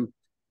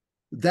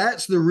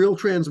that's the real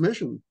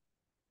transmission,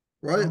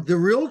 right? Oh. The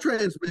real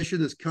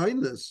transmission is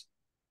kindness,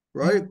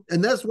 right? Yeah.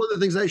 And that's one of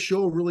the things that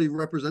show really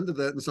represented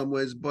that in some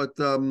ways. But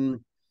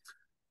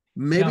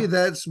maybe Yeah.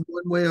 that's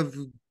one way of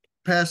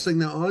passing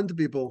that on to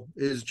people,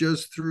 is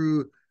just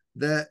through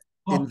that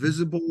Well,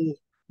 invisible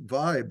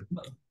vibe.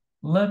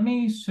 let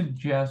me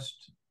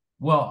suggest,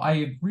 well, I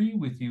agree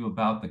with you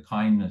about the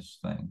kindness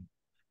thing.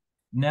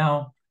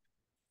 Now,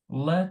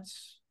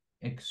 let's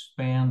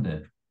expand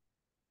it,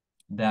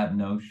 that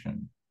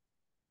notion.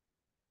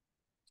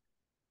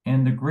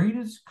 And the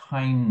greatest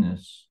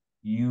kindness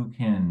you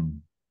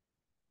can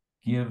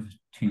give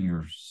to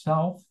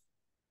yourself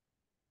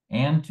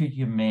and to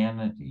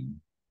humanity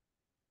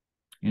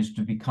is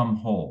to become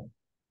whole,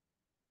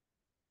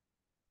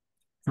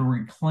 to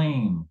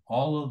reclaim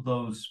all of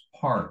those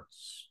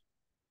parts,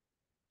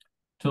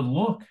 to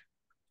look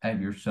at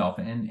yourself.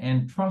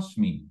 And trust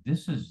me,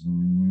 this is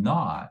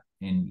not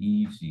an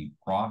easy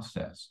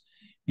process,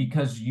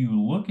 because you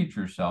look at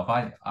yourself.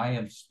 I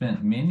have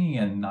spent many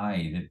a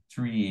night at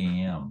 3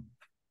 a.m.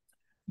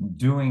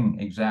 doing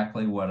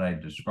exactly what I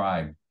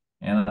described.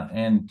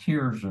 And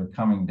tears are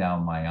coming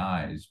down my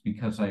eyes,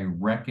 because I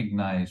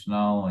recognize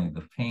not only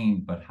the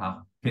pain, but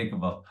how big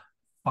of a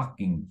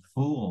fucking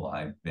fool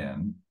I've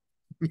been,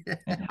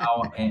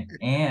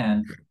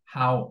 and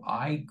how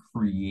I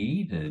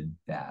created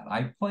that.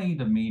 I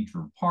played a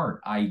major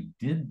part. I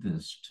did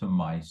this to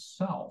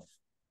myself,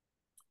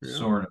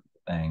 sort of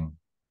thing.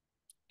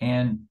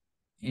 And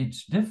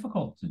it's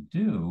difficult to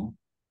do.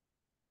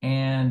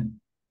 And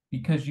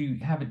because you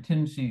have a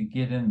tendency to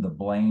get in the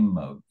blame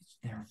mode, it's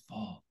their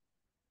fault,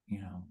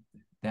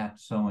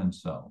 that's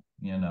so-and-so,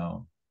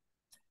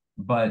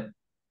 but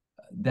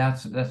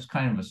that's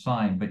kind of a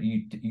sign. But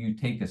you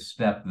take a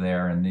step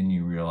there, and then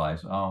you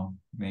realize, oh,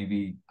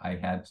 maybe I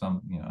had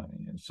some,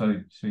 so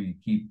you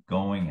keep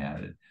going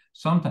at it.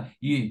 Sometimes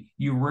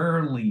you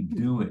rarely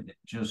do it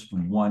just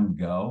one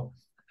go.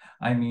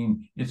 I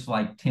mean, it's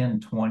like 10,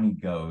 20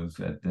 goes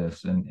at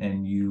this,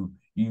 and you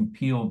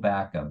peel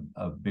back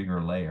a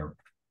bigger layer.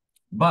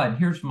 But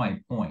here's my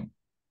point.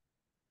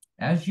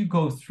 As you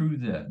go through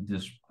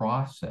this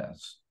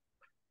process,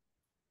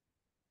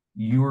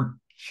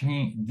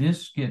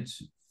 this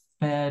gets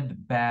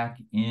fed back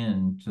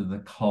into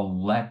the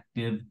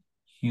collective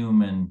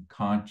human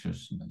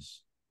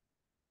consciousness.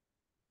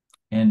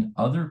 And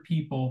other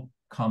people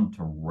come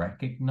to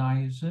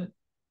recognize it,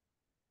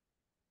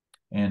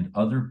 and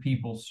other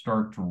people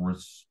start to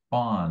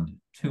respond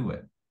to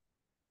it.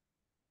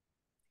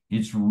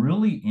 It's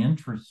really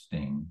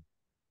interesting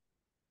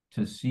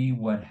to see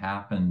what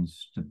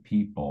happens to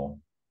people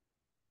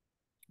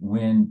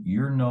when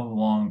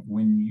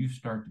when you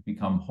start to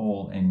become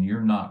whole, and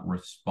you're not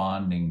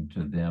responding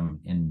to them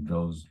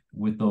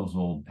with those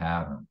old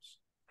patterns.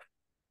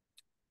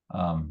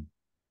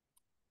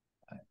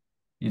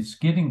 It's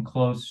getting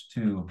close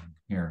to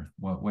here.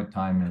 What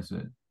time is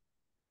it?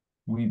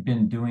 We've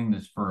been doing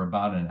this for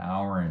about an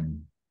hour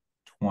and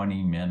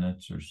 20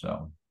 minutes or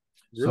so.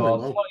 Really?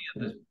 So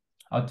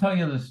I'll tell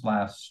you this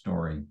last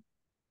story.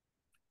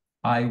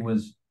 I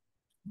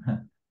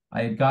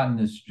had gotten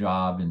this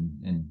job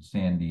in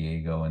San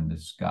Diego, and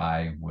this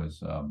guy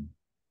was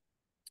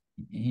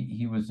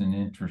he was an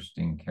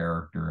interesting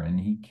character, and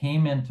he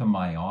came into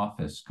my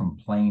office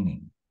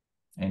complaining,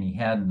 and he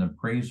had an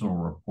appraisal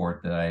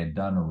report that I had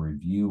done a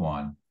review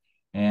on,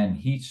 and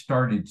he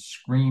started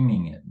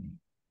screaming at me.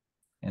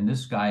 And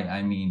this guy,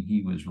 I mean,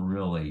 he was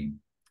really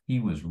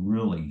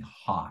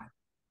hot.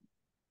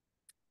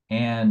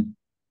 And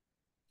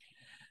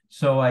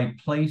so I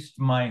placed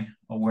my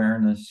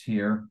awareness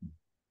here,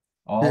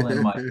 all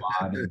in my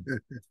body,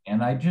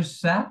 and I just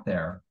sat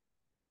there,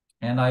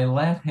 and I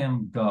let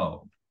him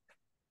go.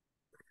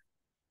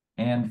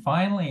 And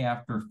finally,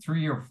 after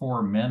 3 or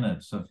 4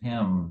 minutes of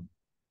him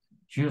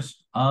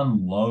just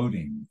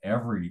unloading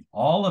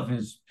all of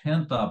his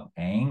pent-up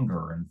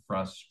anger and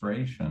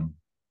frustration,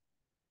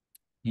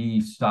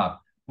 he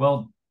stopped.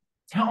 Well,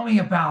 tell me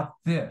about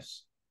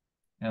this.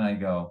 And I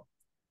go,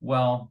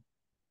 well,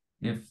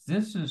 if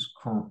this is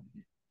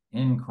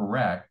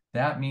incorrect,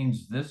 that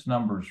means this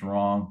number's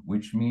wrong,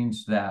 which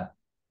means that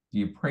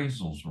the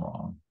appraisal's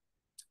wrong.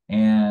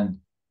 And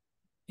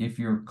if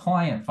your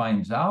client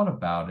finds out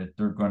about it,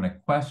 they're going to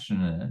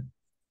question it,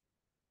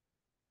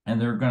 and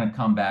they're going to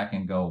come back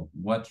and go,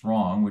 what's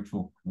wrong, which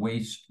will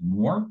waste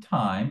more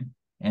time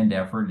and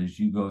effort as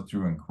you go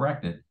through and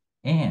correct it,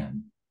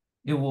 and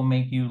it will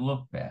make you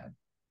look bad.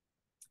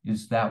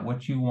 Is that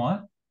what you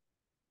want?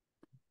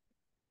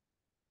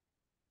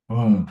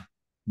 Oh,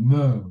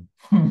 no.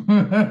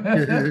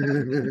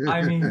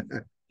 I mean,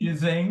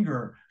 his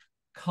anger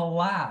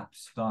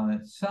collapsed on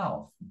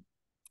itself.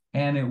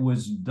 And it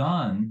was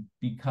done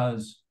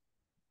because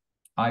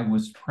I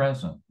was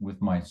present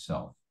with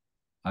myself.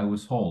 I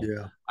was whole.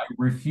 Yeah. I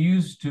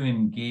refused to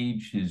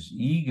engage his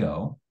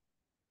ego.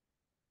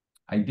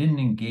 I didn't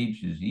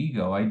engage his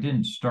ego. I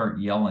didn't start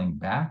yelling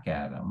back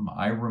at him.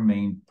 I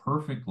remained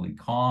perfectly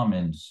calm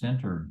and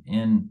centered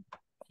in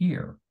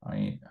here.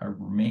 I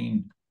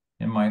remained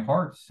in my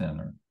heart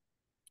center.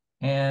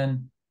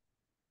 And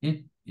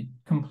it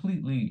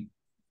completely,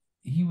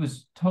 he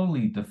was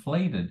totally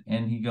deflated.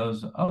 And he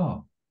goes,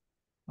 oh,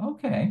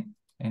 okay.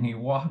 And he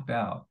walked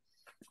out.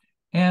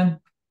 And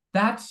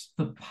that's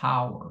the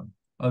power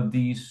of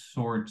these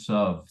sorts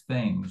of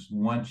things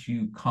once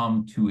you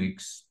come to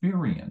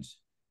experience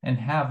and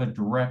have a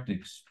direct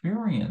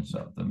experience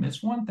of them.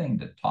 It's one thing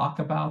to talk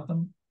about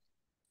them.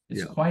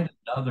 It's quite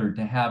another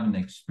to have an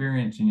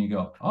experience and you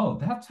go, oh,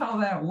 that's how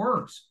that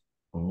works.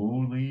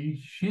 Holy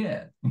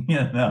shit,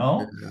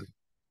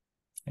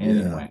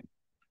 Anyway.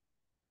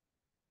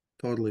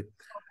 Totally.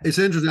 It's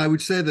interesting. I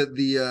would say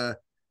that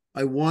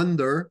I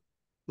wonder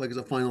like as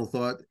a final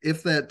thought,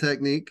 if that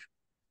technique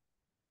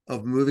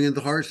of moving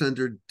into heart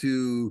center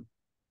to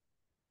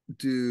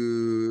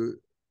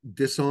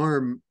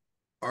disarm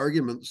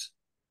arguments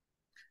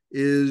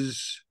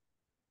is,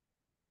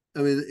 I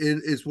mean,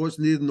 it's what's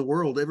needed in the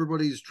world.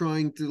 Everybody's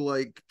trying to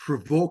like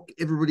provoke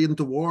everybody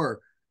into war,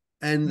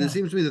 and it Yeah,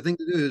 seems to me the thing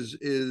to do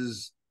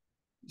is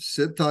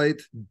sit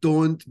tight,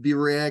 don't be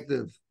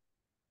reactive,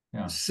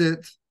 yeah,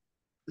 sit,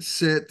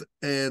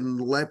 and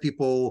let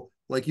people,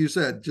 like you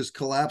said, just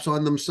collapse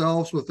on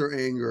themselves with their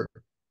anger.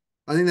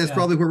 I think that's yeah,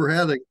 probably where we're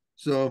heading.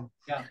 So,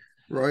 yeah.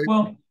 right,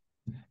 Well,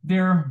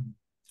 there,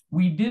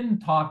 we didn't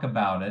talk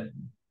about it.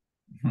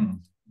 Hmm.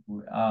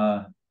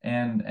 Uh,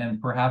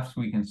 and perhaps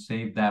we can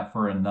save that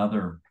for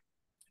another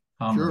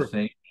sure,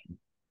 conversation.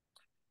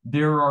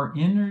 There are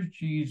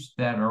energies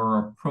that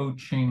are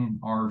approaching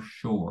our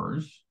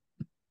shores.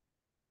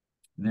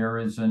 There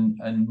is a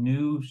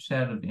new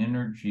set of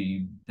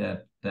energy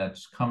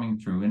that's coming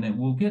through, and it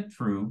will get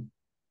through,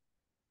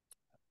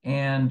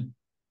 and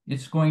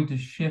it's going to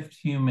shift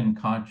human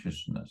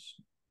consciousness.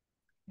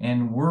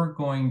 And we're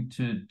going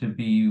to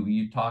be,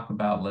 you talk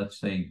about, let's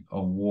say,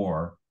 a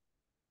war.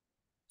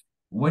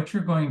 What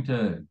you're going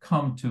to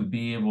come to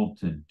be able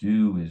to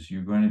do is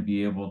you're going to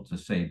be able to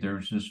say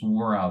there's this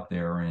war out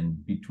there in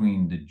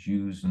between the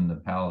Jews and the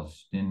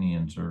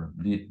Palestinians, or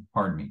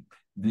pardon me,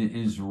 the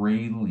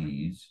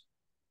Israelis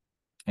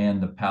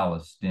and the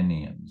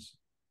Palestinians.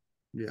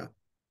 yeah,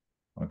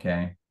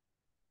 Okay.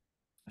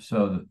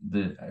 So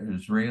the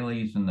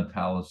Israelis and the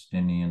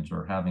Palestinians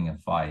are having a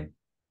fight,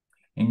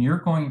 and you're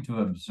going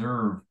to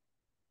observe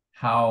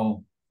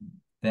how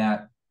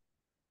that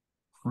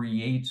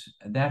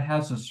that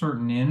has a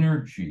certain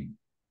energy.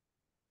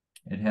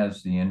 It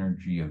has the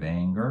energy of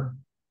anger,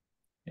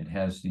 it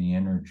has the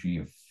energy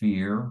of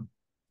fear,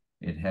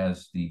 it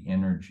has the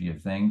energy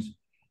of things.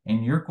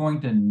 And you're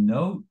going to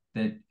note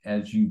that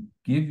as you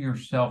give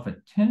yourself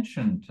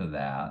attention to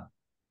that,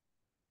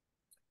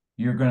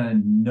 you're going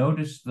to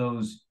notice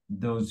those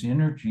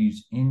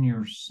energies in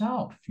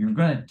yourself. You're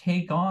going to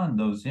take on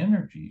those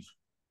energies,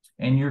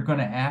 and you're going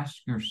to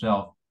ask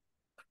yourself,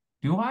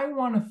 do I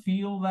want to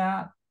feel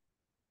that?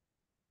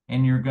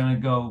 And you're going to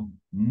go,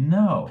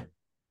 no,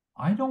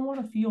 I don't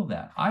want to feel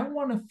that. I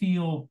want to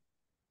feel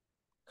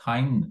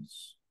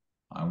kindness.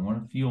 I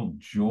want to feel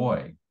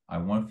joy. I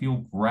want to feel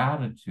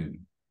gratitude.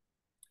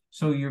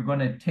 So you're going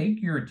to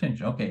take your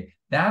attention. Okay,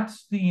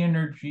 that's the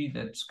energy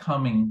that's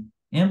coming,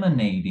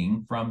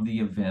 emanating from the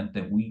event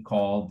that we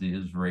call the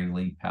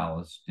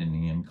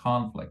Israeli-Palestinian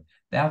conflict.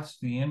 That's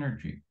the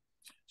energy.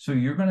 So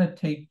you're going to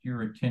take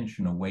your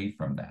attention away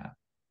from that.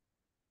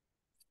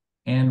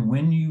 And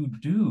when you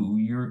do,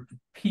 your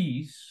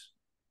peace,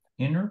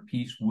 inner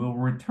peace, will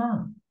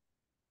return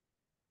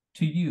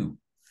to you.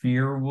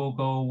 Fear will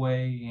go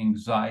away,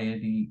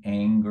 anxiety,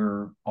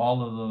 anger,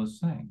 all of those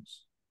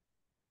things.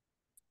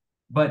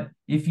 But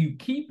if you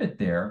keep it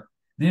there,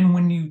 then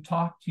when you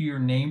talk to your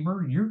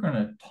neighbor, you're going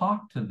to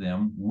talk to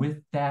them with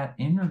that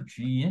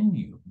energy in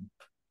you.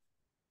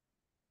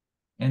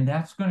 And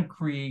that's going to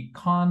create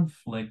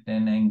conflict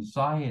and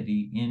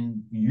anxiety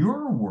in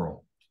your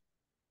world.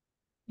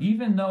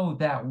 Even though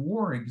that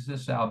war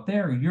exists out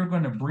there, you're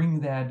going to bring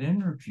that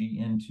energy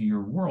into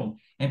your world.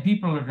 And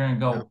people are going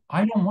to yeah, go,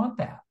 I don't want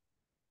that.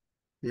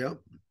 yeah,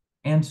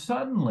 And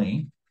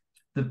suddenly,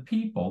 the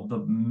people,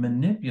 the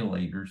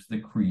manipulators, the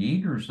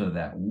creators of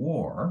that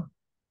war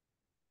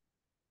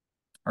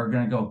are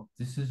going to go,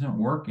 this isn't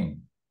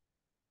working.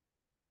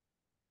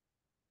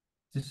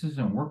 This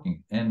isn't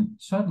working. And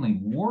suddenly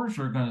wars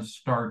are going to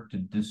start to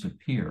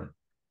disappear.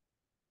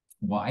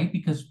 Why?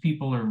 Because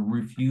people are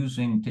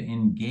refusing to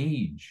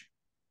engage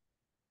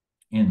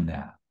in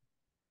that.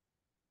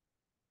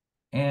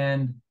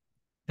 And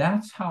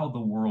that's how the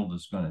world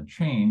is going to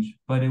change,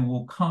 but it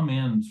will come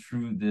in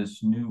through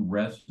this new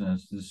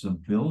resonance, this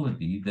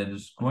ability that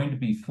is going to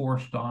be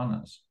forced on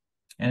us.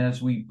 And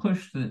as we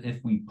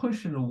if we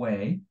push it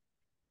away,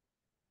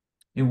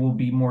 it will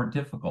be more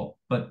difficult.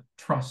 But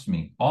trust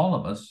me, all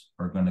of us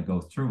are going to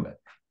go through it.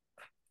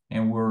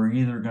 And we're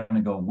either going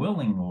to go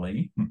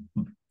willingly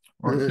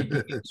or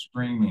kicking and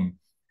screaming.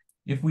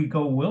 If we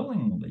go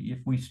willingly, if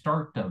we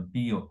start to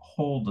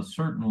hold a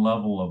certain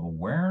level of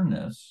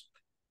awareness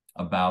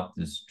about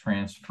this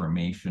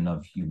transformation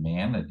of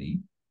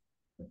humanity,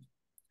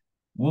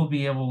 we'll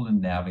be able to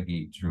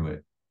navigate through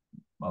it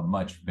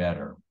much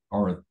better,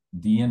 or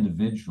the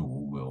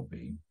individual will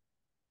be.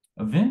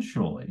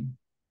 Eventually,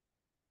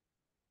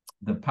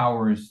 the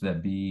powers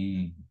that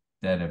be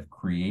that have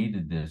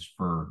created this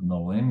for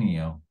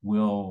millennia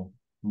will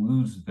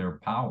lose their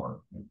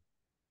power,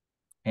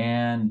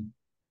 and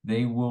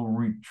they will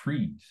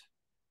retreat,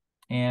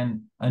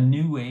 and a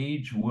new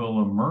age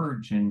will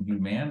emerge in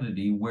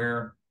humanity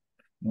where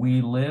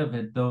we live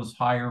at those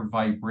higher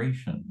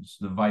vibrations,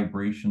 the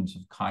vibrations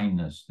of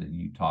kindness that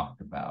you talked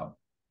about,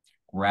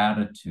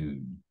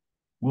 gratitude.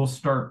 We'll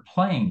start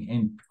playing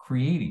and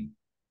creating.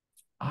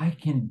 I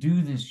can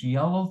do this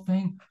yellow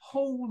thing.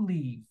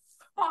 Holy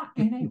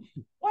fucking,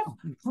 what?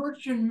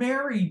 Virgin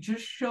Mary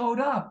just showed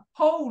up.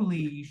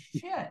 Holy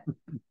shit.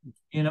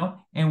 You know,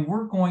 and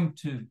we're going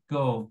to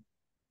go,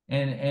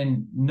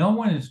 and no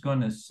one is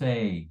going to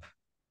say,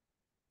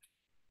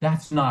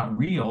 that's not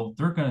real.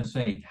 They're going to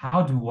say,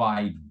 how do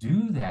I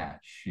do that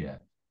shit?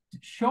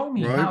 Show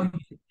me Right. how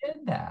you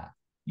did that.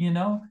 You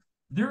know,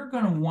 they're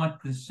going to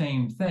want the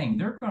same thing.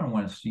 They're going to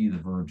want to see the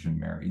Virgin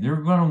Mary. They're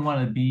going to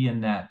want to be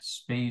in that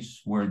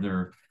space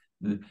where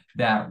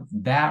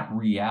that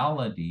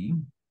reality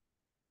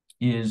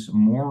is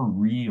more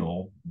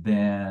real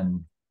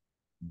than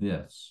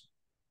this.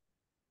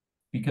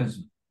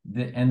 Because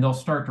and they'll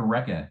start to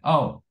reckon,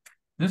 oh,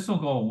 this will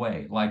go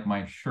away, like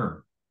my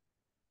shirt.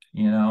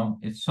 You know,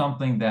 it's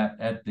something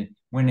that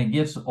when it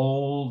gets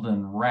old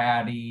and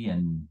ratty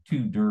and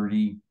too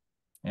dirty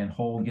and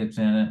hole gets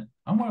in it,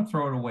 I'm going to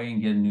throw it away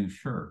and get a new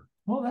shirt.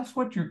 Well, that's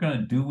what you're going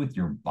to do with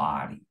your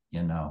body,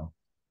 you know.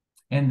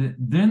 And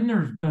then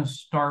there's going to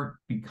start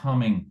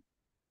becoming,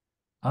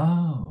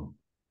 oh,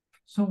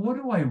 so what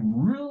do I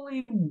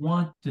really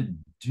want to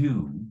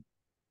do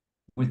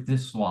with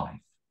this life?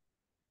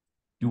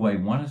 Do I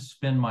want to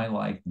spend my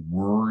life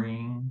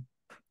worrying,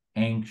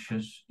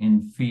 anxious,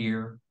 in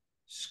fear,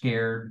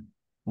 scared,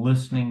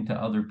 listening to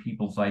other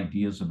people's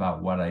ideas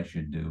about what I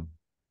should do?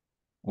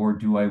 Or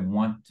do I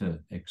want to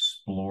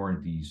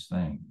explore these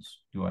things?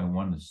 Do I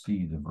want to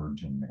see the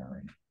Virgin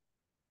Mary?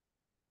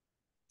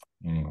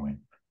 Anyway,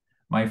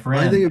 my I think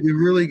friend, it'd be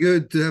really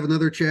good to have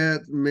another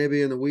chat,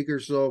 maybe in a week or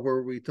so,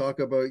 where we talk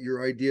about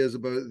your ideas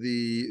about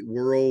the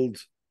world,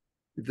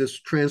 this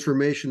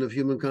transformation of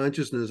human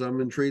consciousness.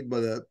 I'm intrigued by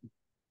that.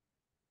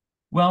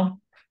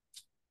 well,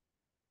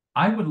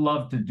 I would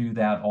love to do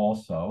that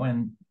also,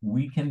 and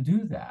we can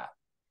do that.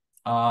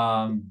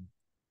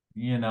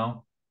 You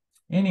know,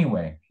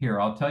 anyway, here,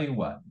 I'll tell you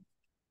what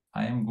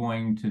I am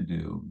going to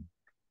do.